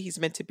Yeah. maybe he's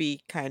meant to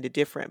be kind of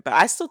different. But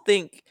I still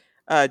think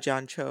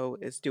John Cho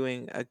is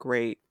doing a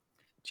great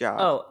job.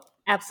 Oh,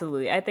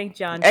 absolutely. I think An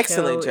John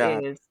excellent Cho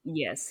job. is,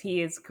 yes,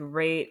 he is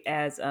great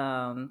as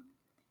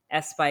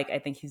Spike. I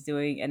think he's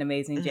doing an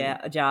amazing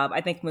Hmm. job.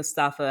 I think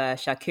Mustafa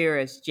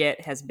Shakir as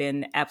Jet has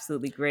been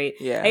absolutely great.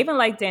 I Yeah. even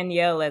like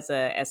Danielle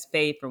as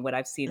Faye from what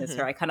I've seen as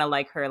her. Hmm. I kind of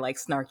like her like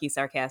snarky,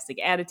 sarcastic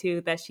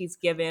attitude that she's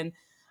given.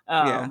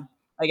 Yeah.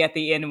 Like at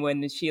the end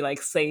when she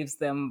like saves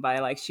them by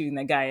like shooting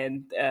that guy,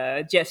 and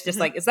Jet's just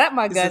Hmm. like, "Is that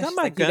my Is gun?" that She's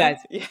my like, "You gun? guys."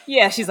 Yeah.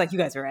 Yeah, she's like, "You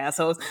guys are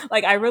assholes."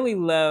 Like, I really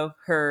love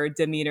her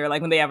demeanor.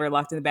 Like when they have her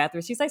locked in the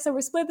bathroom, she's like, "So we're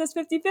split this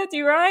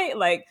 50-50, right?"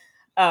 Like,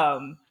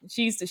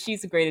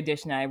 she's a great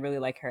addition. I really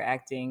like her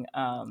acting.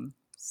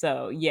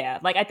 So yeah,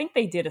 like I think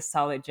they did a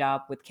solid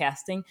job with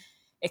casting,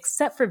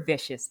 except for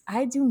Vicious.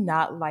 I do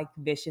not like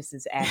Vicious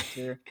as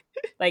actor.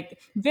 Like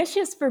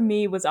Vicious for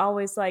me was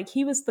always like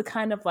he was the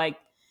kind of like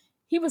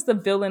he was the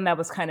villain that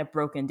was kind of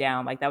broken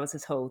down. Like that was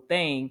his whole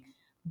thing.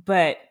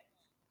 But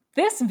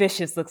this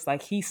Vicious looks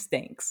like he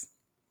stinks.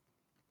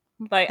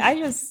 Like I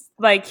just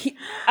like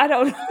I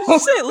don't Did you know.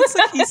 say it looks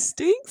like he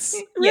stinks?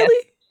 Yes,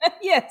 Really?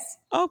 yes.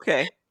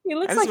 Okay. He I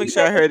looks just like make he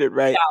sure I doesn't heard it take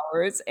right.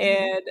 showers, Hmm.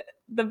 and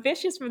the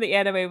Vicious from the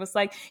anime was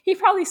like he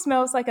probably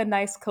smells like a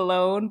nice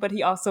cologne, but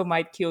he also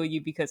might kill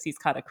you because he's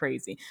kind of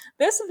crazy.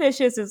 This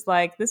Vicious is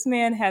like this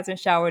man hasn't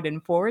showered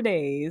in 4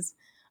 days.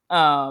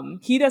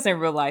 He doesn't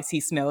realize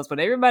he smells, but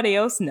everybody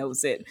else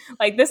knows it.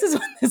 Like this is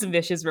what this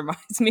Vicious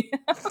reminds me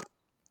of.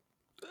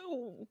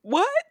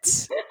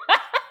 What?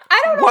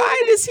 I don't know what Why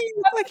it does he is.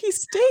 look like he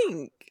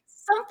stink?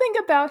 Something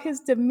about his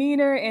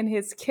demeanor and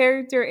his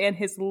character and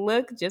his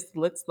look just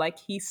looks like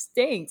he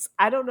stinks.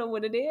 I don't know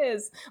what it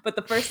is. But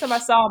the first time I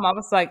saw him, I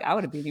was like, I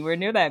wouldn't be anywhere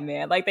near that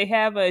man. Like they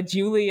have a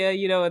Julia,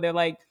 and they're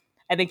like,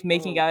 I think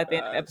making Oh out at the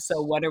end of episode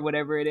gosh. 1 or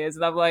whatever it is.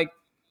 And I'm like,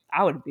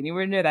 I wouldn't be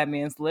anywhere near that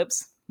man's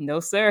lips. No,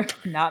 sir.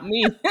 Not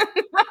me.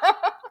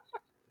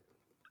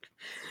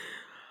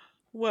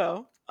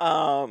 Well,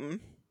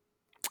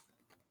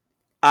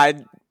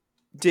 I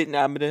didn't.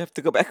 I'm gonna have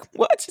to go back and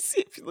watch and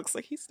see if he looks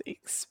like he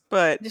stinks.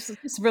 But just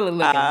really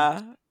look at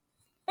him.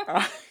 uh,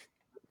 uh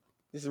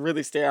just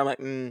really stare. I'm like,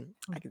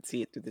 I can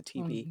see it through the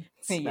TV, Mm,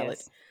 smell it.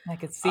 yes. I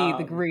could see the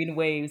Um, green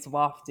waves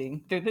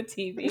wafting through the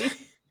TV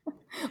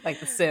like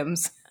the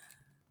Sims.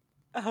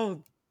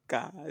 oh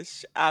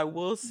gosh, I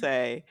will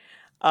say,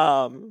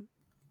 um,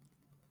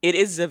 it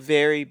is a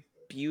very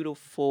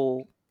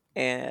beautiful,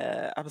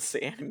 I would say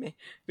anime,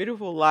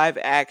 beautiful live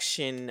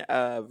action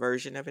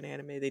version of an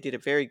anime. They did a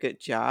very good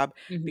job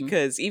Hmm.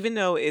 because even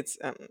though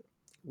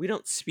we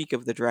don't speak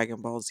of the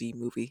Dragon Ball Z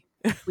movie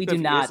We do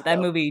of years not. That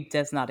ago, movie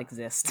does not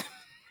exist.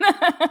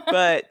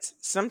 but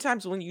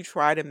sometimes when you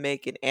try to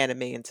make an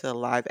anime into a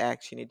live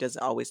action, it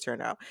doesn't always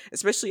turn out.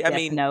 Especially, I Death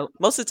mean, Note.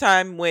 most of the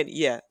time when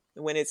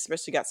it's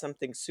especially got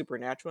something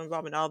supernatural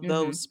involved, and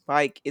although Hmm.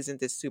 Spike isn't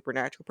this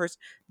supernatural person,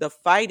 the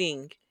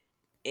fighting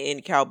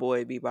in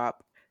Cowboy Bebop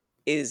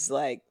is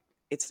like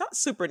it's not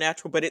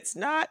supernatural, but it's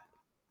not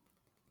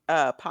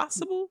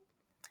possible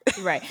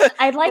Right.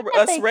 I like for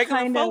that us they regular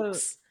kind of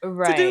folks to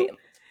right. do,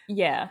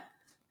 Yeah.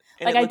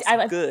 and Like it looks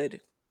I good.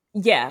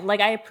 yeah, like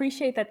I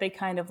appreciate that they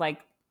kind of like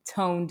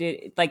toned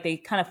it, like they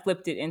kind of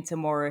flipped it into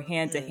more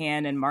hand to Mm,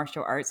 hand and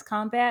martial arts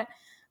combat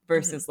mhm,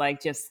 versus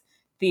like just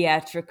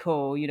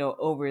theatrical,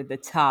 over the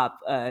top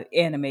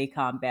anime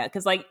combat.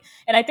 Cuz like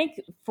and I think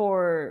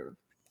for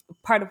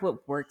part of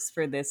what works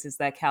for this is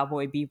that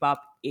Cowboy Bebop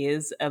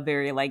is a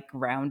very like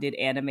grounded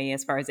anime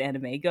as far as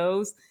anime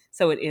goes.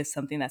 So it is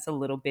something that's a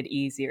little bit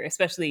easier,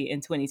 especially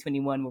in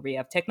 2021 where we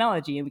have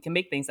technology and we can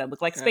make things that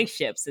look like okay.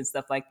 spaceships and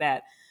stuff like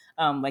that.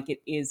 Like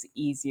it is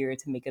easier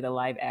to make it a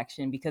live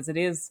action because it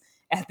is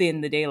at the end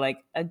of the day like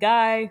a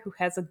guy who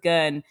has a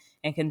gun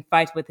and can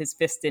fight with his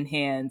fist in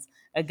hands,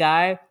 a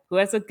guy who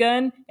has a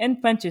gun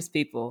and punches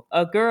people,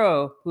 a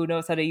girl who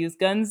knows how to use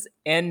guns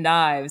and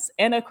knives,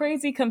 and a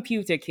crazy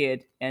computer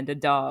kid and a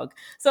dog.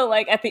 So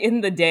like at the end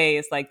of the day,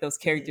 it's like those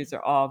characters Mhm.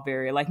 are all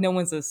very like no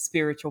one's a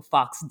spiritual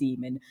fox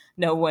demon.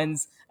 No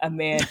one's a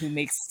man who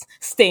makes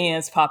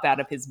stands pop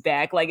out of his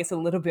back. Like it's a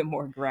little bit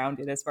more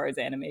grounded as far as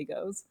anime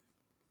goes.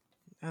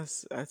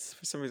 That's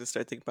for some reason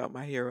started thinking about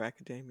My Hero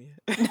Academia.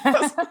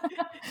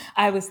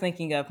 I was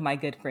thinking of my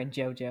good friend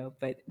Jojo,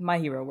 but my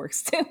hero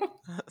works too.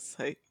 I was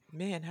like,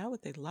 man, how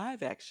would they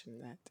live action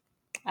that?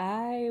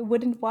 I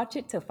wouldn't watch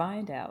it to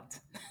find out.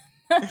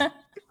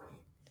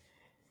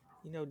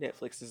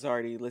 Netflix is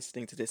already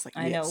listening to this. Like,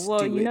 I know. yes, Well,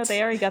 do they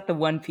it. already got the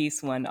One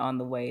Piece one on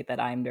the way that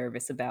I'm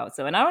nervous about.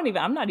 So, and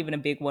I'm not even a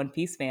big One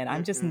Piece fan.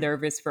 I'm just Mm-mm.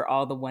 nervous for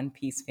all the One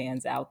Piece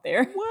fans out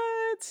there.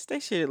 What? They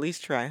should at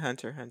least try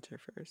Hunter x Hunter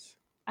first.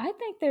 I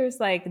think there's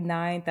like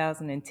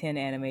 9,010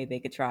 anime they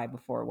could try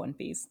before One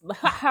Piece.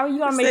 How are you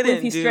gonna They make didn't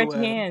Luffy do stretch well.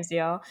 hands,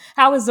 y'all?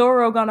 How is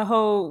Zoro gonna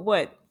hold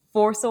what,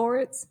 four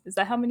swords? Is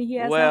that how many he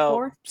has now? Well,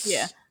 Four?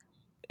 Yeah.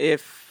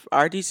 if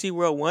RDC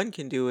World 1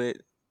 can do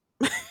it,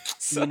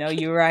 so You know, can,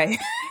 you're right.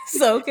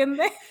 So can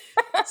they?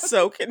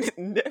 so can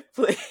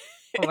Netflix.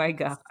 Oh my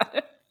god.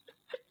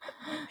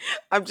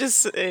 I'm just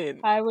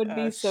saying. I would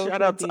be so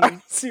Shout out to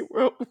confused. RDC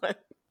World 1.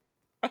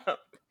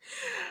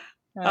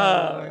 Oh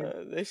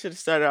Lord. They should have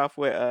started off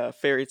with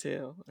Fairy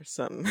Tale or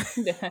something.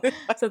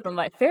 Something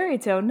like fairy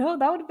tale. No,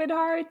 that would have been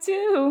hard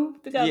too.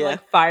 To got Yeah.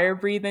 like fire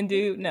breathing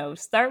dude. No,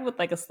 start with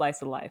like a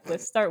slice of life.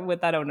 Let's start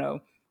with, I don't know,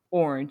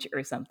 orange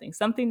or something.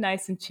 Something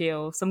nice and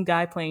chill. Some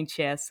guy playing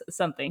chess.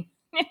 Something.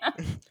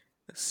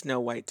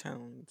 Snow White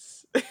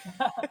tones.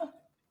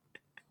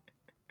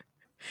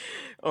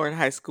 Or in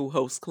High School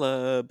Host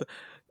Club,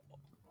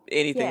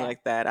 anything Yeah.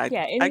 like that.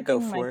 Yeah, I go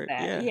anything like for it.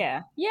 that. Yeah.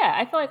 Yeah. Yeah.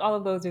 I feel like all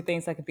of those are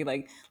things that could be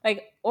like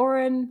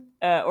Oren,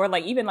 or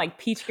like even like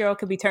Peach Girl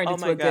could be turned Oh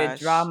into my a good gosh.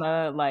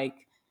 drama, like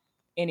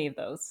any of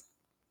those.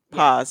 Yeah.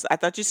 Pause. I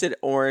thought you said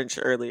orange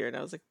earlier, and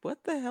I was like,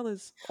 "What the hell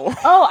is orange?"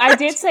 Oh, I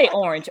did say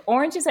Orange.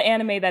 Orange is an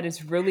anime that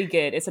is really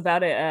good. It's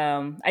about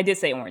a I did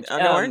say Orange.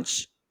 An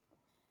orange?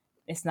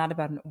 It's not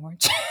about an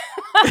orange.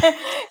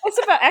 It's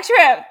about, actually,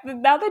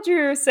 now that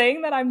you're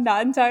saying that, I'm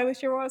not entirely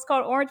sure why it's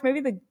called Orange. Maybe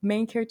the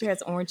main character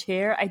has orange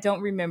hair. I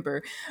don't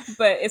remember,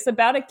 but it's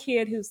about a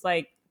kid who's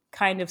like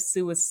kind of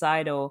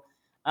suicidal,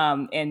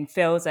 and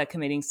fails at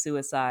committing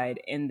suicide,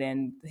 and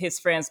then his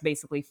friends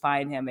basically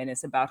find him, and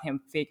it's about him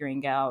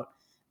figuring out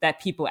that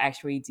people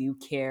actually do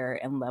care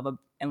and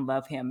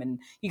love him, and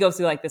he goes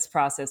through like this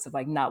process of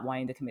like not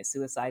wanting to commit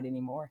suicide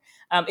anymore.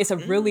 It's a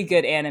really Mm.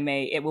 good anime.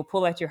 It will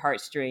pull at your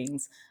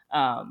heartstrings,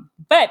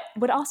 but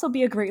would also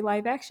be a great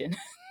live action.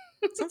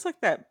 Sounds like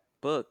that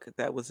book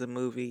that was a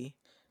movie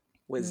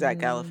with Zach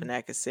Mm,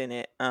 Galifianakis in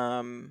it.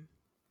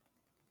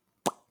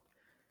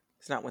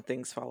 It's not When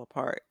Things Fall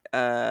Apart.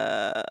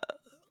 I'm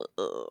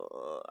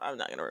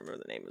not gonna remember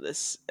the name of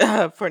this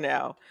for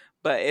now,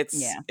 but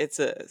yeah. it's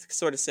a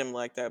sort of similar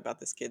like that about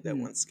this kid that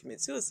Mm. wants to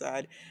commit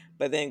suicide,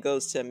 but then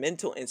goes to a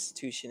mental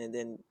institution and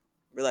then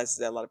realizes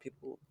that a lot of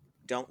people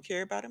don't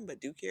care about him, but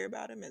do care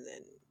about him, and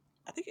then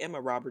I think Emma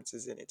Roberts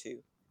is in it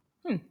too.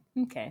 Hmm.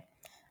 Okay.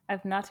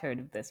 I've not heard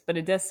of this, but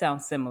it does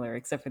sound similar,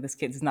 except for this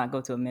kid does not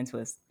go to a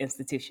mental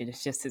institution.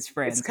 It's just his It's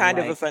friends are kind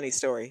of a like, funny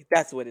story.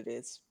 That's what it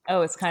is.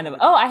 oh, it's It's kind of,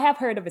 kind of oh, I have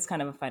heard of, it's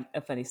kind of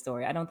a funny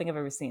story. I don't think I've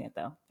ever seen it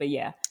though. But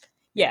yeah.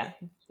 yeah.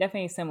 Yeah,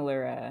 definitely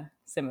similar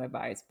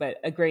vibes, but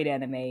a great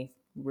anime.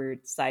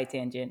 Weird side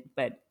tangent,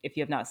 but if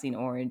you have not seen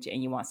Orange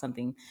and you want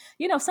something,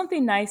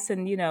 something nice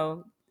and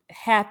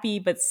happy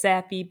but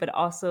sappy, but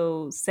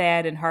also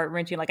sad and heart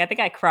wrenching. Like I think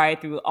I cried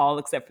through all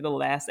except for the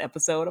last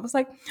episode. I was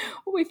like,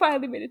 oh, we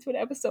finally made it to an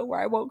episode where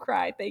I won't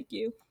cry. Thank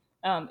you.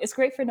 It's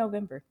great for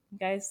November,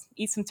 guys.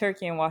 Eat some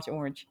turkey and watch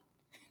Orange.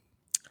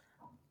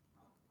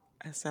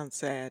 That sounds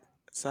sad.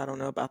 So I don't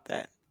know about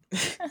that.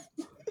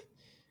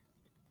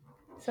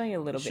 It's only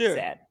a little bit Sure.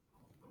 sad.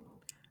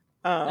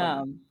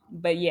 Um,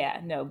 But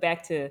yeah, no,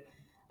 back to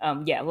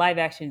yeah, live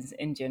actions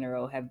in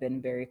general have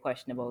been very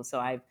questionable. So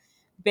I've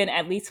been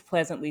at least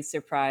pleasantly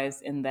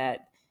surprised in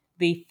that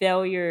the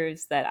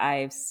failures that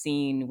I've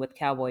seen with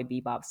Cowboy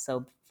Bebop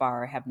so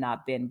far have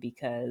not been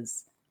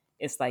because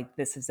it's like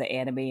this is an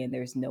anime and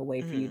there's no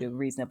way for you mhm. to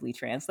reasonably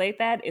translate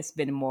that. It's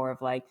been more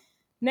of like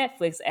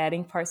Netflix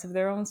adding parts of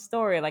their own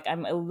story. Like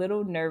I'm a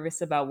little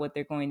nervous about what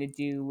they're going to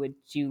do with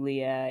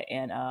Julia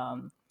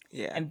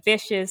Yeah. and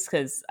Vicious,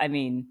 because I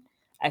mean,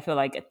 I feel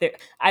like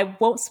I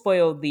won't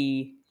spoil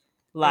the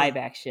Mm. live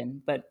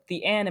action, but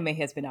the anime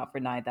has been out for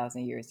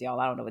 9,000 years, y'all.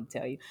 I don't know what to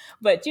tell you.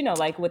 But,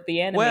 like with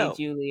the anime, Well,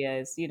 Julia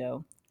is,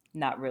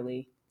 not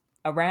really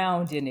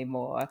around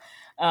anymore.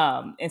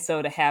 And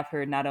so to have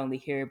her not only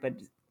here,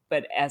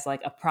 but as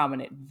like a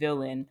prominent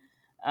villain,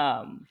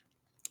 um,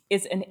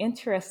 is an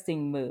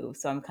interesting move.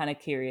 So I'm kind of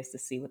curious to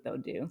see what they'll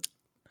do.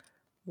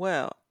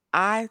 well,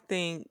 I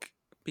think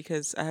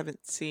because I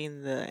haven't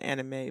seen the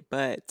anime,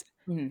 but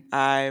Hmm.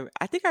 I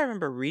think I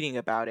remember reading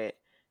about it.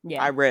 I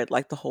Yeah. read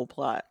like the whole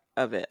plot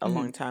of it a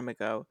long Hmm. time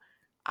ago.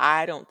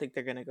 I don't think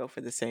they're gonna go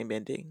for the same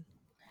ending,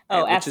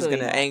 Oh, which is absolutely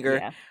gonna not. anger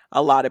Yeah.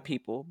 a lot of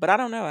people. But I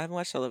don't know. I haven't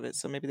watched all of it,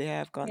 so maybe they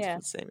have gone for Yeah.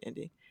 the same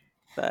ending.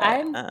 But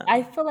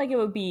I feel like it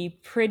would be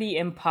pretty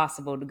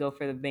impossible to go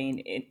for the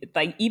main,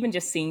 like even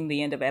just seeing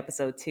the end of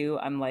episode 2,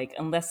 I'm like,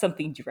 unless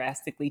something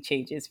drastically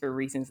changes for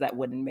reasons that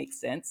wouldn't make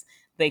sense,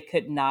 they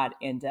could not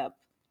end up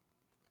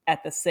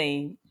at the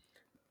same,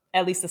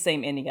 at least the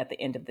same ending at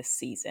the end of the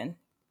season.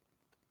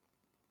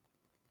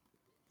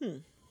 hmm,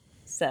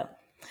 So,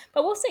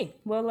 but we'll see.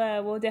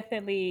 We'll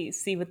definitely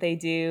see what they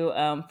do.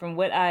 From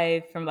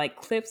like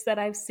clips that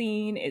I've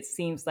seen, it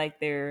seems like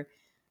they're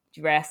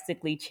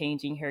drastically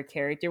changing her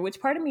character, which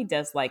part of me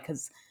does like,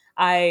 because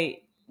I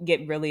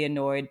get really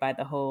annoyed by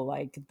the whole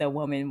like the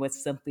woman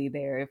was simply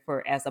there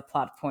for as a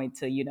plot point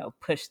to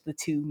push the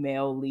two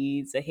male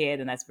leads ahead,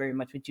 and that's very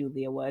much what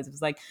Julia was. It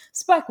was like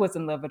Spike was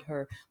in love with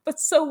her, but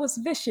so was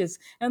Vicious,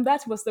 and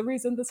that was the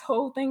reason this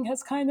whole thing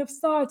has kind of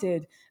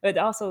started. But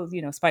also,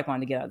 Spike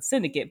wanted to get out of the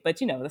syndicate, but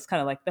that's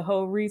kind of like the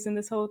whole reason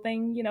this whole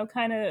thing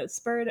kind of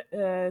spurred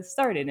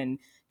started. And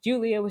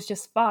Julia was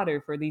just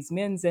fodder for these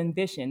men's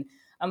ambition.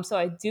 So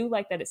I do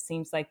like that it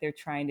seems like they're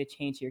trying to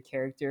change your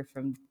character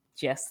from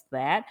just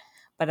that.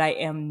 But I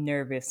am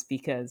nervous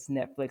because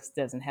Netflix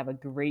doesn't have a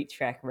great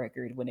track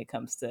record when it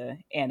comes to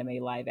anime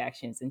live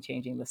actions and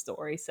changing the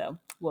story. So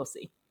we'll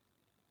see.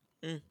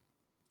 Mm,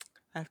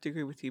 I have to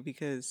agree with you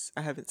because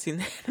I haven't seen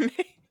the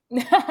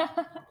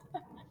anime.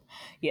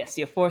 Yes,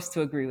 you're forced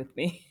to agree with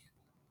me.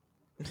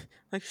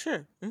 Like,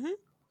 sure.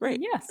 Right.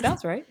 Yeah,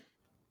 sounds right.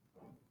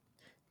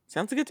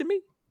 Sounds good to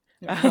me.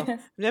 I've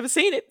never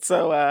seen it,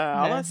 so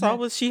all I saw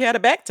was she had a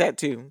back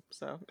tattoo.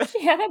 So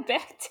She had a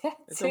back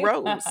it's a tattoo.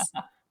 rose,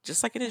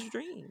 just like in his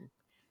dream.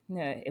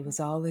 No, it was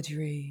all a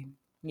dream.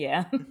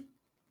 Yeah.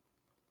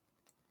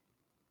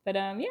 But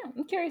yeah,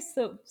 I'm curious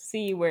to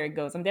see where it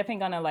goes. I'm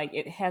definitely gonna like.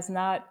 It has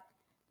not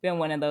been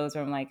one of those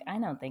where I'm like, I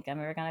don't think I'm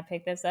ever gonna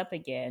pick this up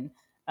again.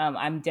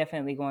 I'm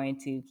definitely going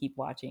to keep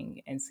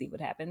watching and see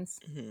what happens.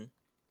 Hmm.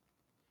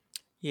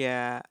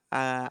 Yeah,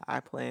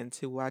 I plan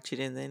to watch it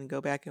and then go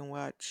back and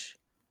watch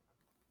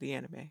the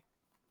anime when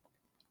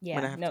Yeah,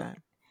 I have no,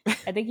 time.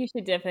 I think you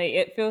should definitely.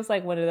 It feels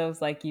like one of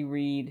those like you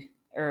read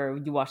or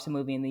you watch the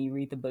movie and then you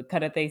read the book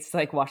kind of things.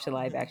 Like watch the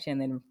live Hmm. action,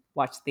 and then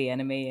watch the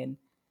anime and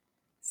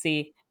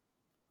see.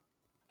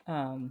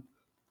 Um,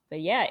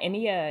 but yeah,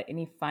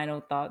 any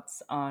final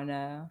thoughts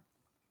on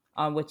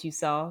what you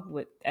saw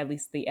with at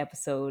least the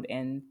episode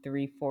and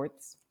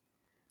 3/4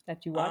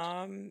 that you watched?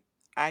 Um,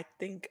 I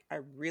think I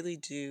really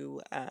do.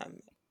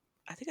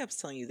 I think I was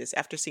telling you this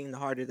after seeing The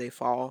Harder They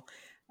Fall.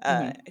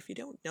 Hmm. If you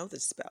don't know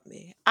this about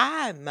me,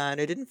 I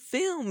minored in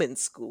film in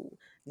school,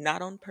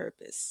 not on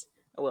purpose.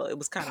 Well, it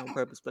was kind of on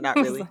purpose, but not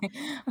really.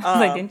 I was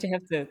like, Um, didn't you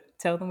have to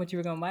tell them what you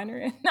were going to minor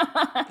in?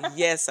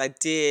 yes, I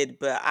did,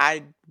 but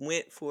I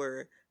went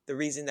for the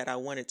reason that I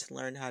wanted to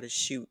learn how to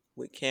shoot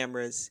with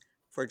cameras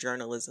for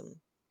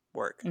journalism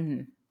work,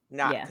 Hmm.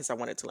 not Yeah. because I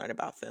wanted to learn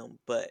about film,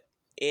 but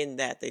in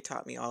that they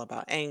taught me all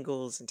about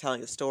angles and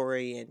telling a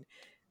story and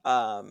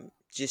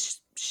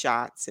just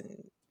shots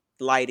and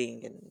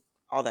lighting and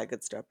all that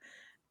good stuff.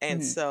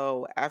 And Hmm.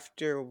 so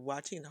after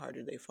watching The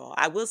Harder They Fall,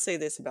 I will say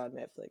this about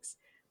Netflix.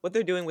 What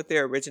they're doing with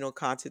their original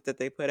content that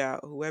they put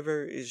out,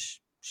 whoever is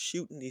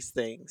shooting these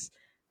things,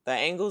 the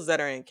angles that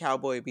are in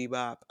Cowboy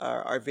Bebop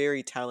are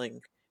very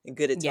telling and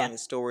good at Yeah. telling a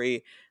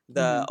story.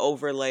 The Hmm.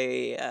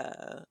 overlay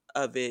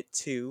of it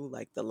too,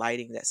 like the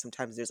lighting that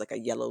sometimes there's like a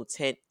yellow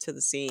tint to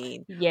the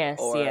scene Yes.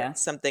 or Yeah.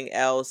 something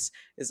else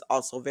is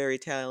also very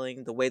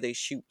telling. The way they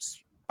shoot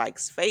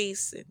Spike's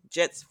face and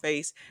Jet's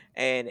face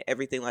and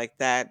everything like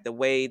that. The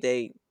way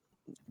they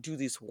do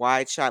this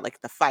wide shot,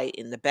 like the fight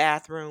in the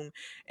bathroom,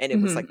 and it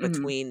was Hmm. like Hmm.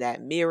 between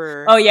that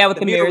mirror. Oh yeah, with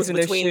The the mirror mirrors was when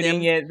they're between shooting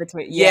them. it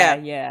between. Yeah.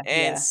 Yeah. Yeah.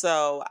 And Yeah.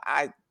 so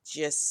I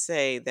just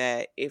say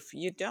that if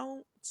you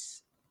don't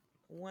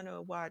want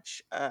to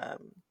watch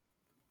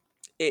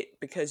it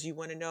because you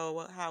want to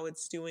know how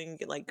it's doing,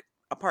 like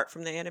apart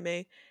from the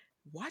anime,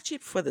 watch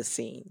it for the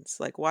scenes.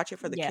 Like watch it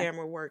for the Yeah.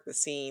 camera work, the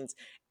scenes,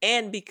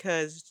 and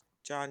because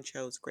John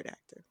Cho's a great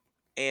actor.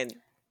 And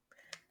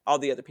all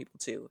the other people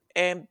too,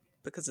 and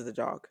because of the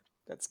dog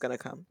that's gonna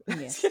come.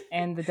 Yes.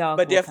 And the dog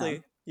But will come.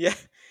 definitely, yeah,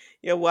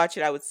 yeah. Watch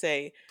it. I would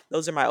say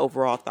those are my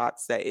overall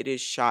thoughts. That it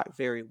is shot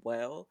very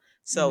well,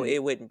 so Hmm.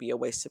 it wouldn't be a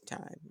waste of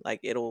time. Like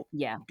it'll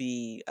Yeah.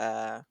 be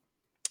a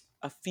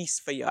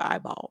feast for your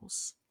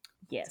eyeballs.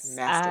 It's a Yes. I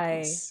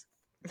masterpiece.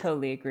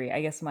 totally agree.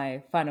 I guess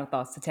my final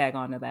thoughts to tag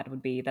on to that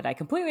would be that I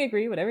completely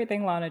agree with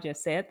everything Lana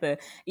just said. The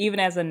Even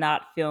as a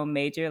not film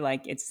major,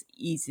 like it's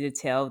easy to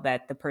tell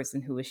that the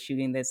person who is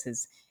shooting this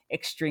is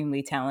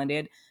extremely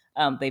talented.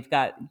 They've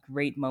got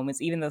great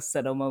moments, even those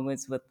subtle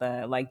moments with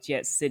like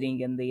Jet sitting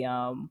in the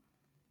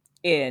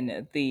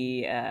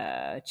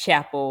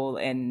chapel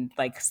and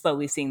like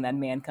slowly seeing that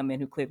man come in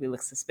who clearly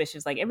looks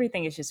suspicious. Like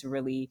everything is just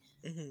really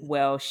Hmm.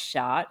 well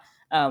shot.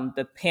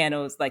 The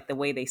panels, like the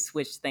way they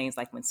switch things,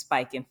 like when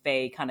Spike and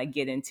Faye kind of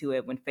get into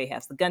it, when Faye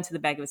has the gun to the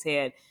back of his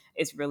head,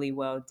 it's really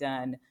well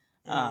done.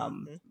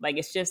 Hmm. Like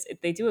it's just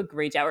they do a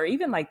great job. Or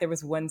even like there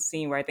was one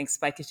scene where I think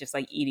Spike is just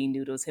like eating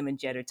noodles. Him and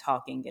Jet are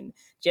talking, and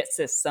Jet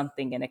says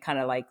something, and it kind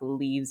of like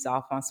leaves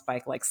off on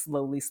Spike, like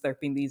slowly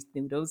slurping these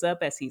noodles up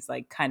as he's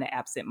like kind of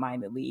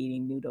absent-mindedly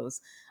eating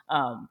noodles.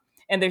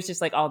 And there's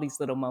just like all these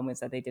little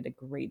moments that they did a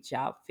great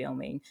job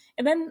filming.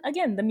 And then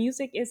again, the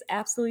music is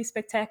absolutely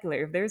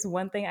spectacular. If there's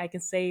one thing I can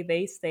say,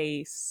 they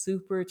stay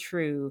super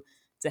true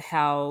to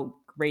how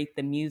great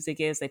the music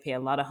is. They pay a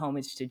lot of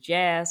homage to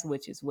jazz,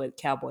 which is what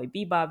Cowboy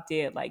Bebop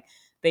did. Like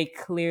they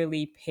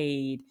clearly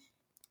paid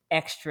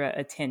extra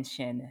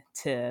attention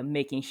to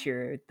making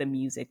sure the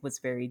music was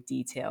very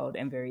detailed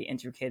and very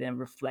intricate and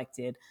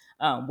reflected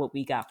what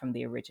we got from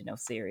the original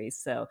series.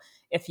 So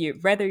if you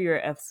whether you're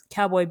a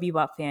Cowboy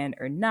Bebop fan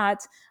or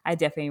not, I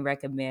definitely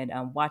recommend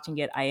watching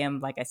it. I am,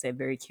 like I said,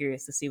 very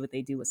curious to see what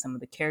they do with some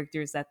of the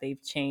characters that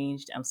they've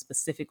changed,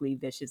 specifically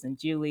Vicious and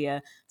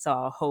Julia. So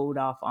I'll hold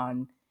off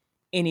on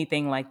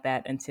anything like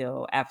that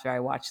until after I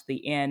watch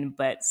the end.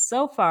 But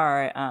so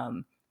far,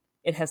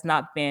 it has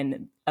not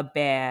been a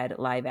bad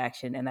live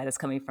action, and that is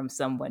coming from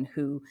someone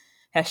who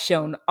has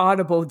shown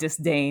audible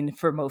disdain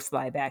for most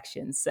live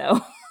action.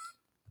 So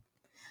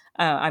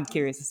I'm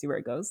curious to see where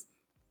it goes.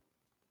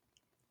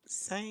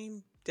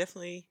 Same.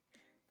 Definitely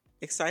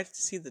excited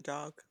to see the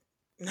dog.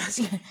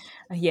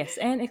 Yes,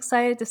 and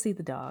excited to see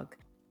the dog.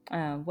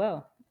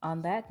 Well,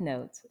 on that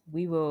note,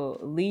 we will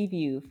leave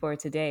you for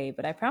today,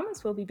 but I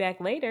promise we'll be back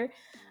later.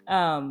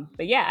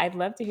 But yeah, I'd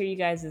love to hear you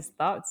guys'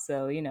 thoughts.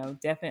 So,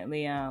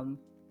 definitely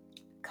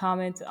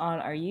comment on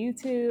our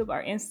YouTube,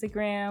 our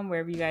Instagram,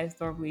 wherever you guys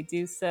normally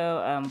do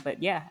so.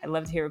 But yeah, I'd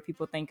love to hear what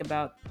people think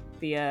about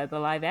the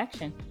live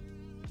action.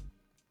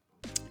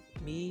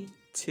 Me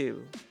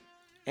too.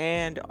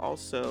 And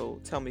also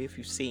tell me if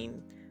you've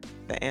seen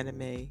the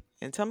anime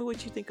and tell me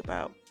what you think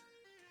about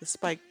the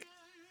Spike.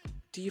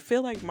 Do you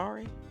feel like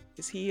Mari?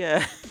 Is he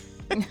That's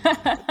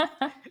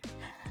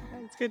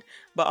good.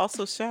 But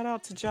also shout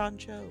out to John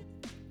Cho.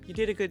 You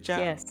did a good job.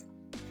 Yes.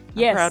 I'm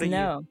Yes, proud of you.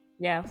 no.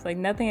 Yeah, it's like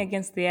nothing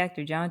against the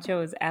actor. John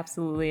Cho is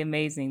absolutely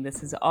amazing.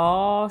 This is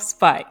all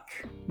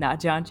Spike,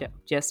 not John Cho,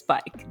 just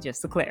Spike,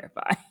 just to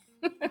clarify.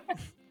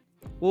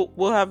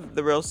 We'll have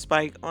the real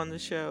Spike on the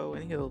show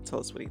and he'll tell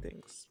us what he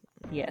thinks.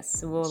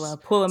 Yes, we'll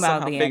pull him out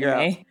of Somehow the figure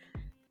out. anime.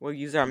 We'll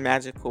use our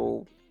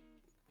magical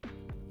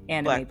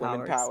Anime black powers.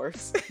 women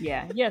powers.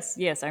 Yeah,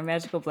 yes, our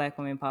magical black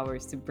women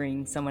powers to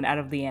bring someone out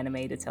of the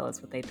anime to tell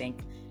us what they think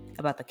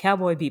about the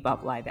Cowboy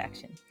Bebop live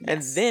action. Yes.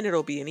 And then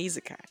it'll be an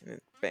isekai.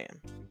 Bam.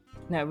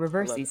 No,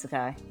 reverse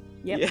isekai.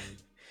 Yep.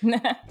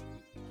 Yeah.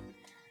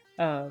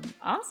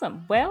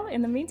 Awesome. Well,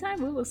 in the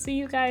meantime, we will see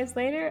you guys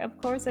later. Of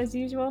course, as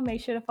usual,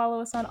 make sure to follow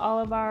us on all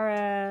of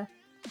our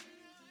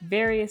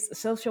various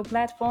social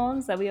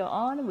platforms that we are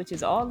on, which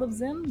is all of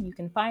them. You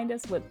can find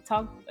us with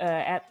Talk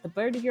at the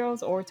Birdie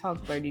Girls or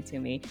Talk Birdie to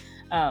Me.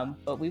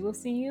 But we will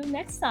see you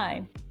next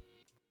time.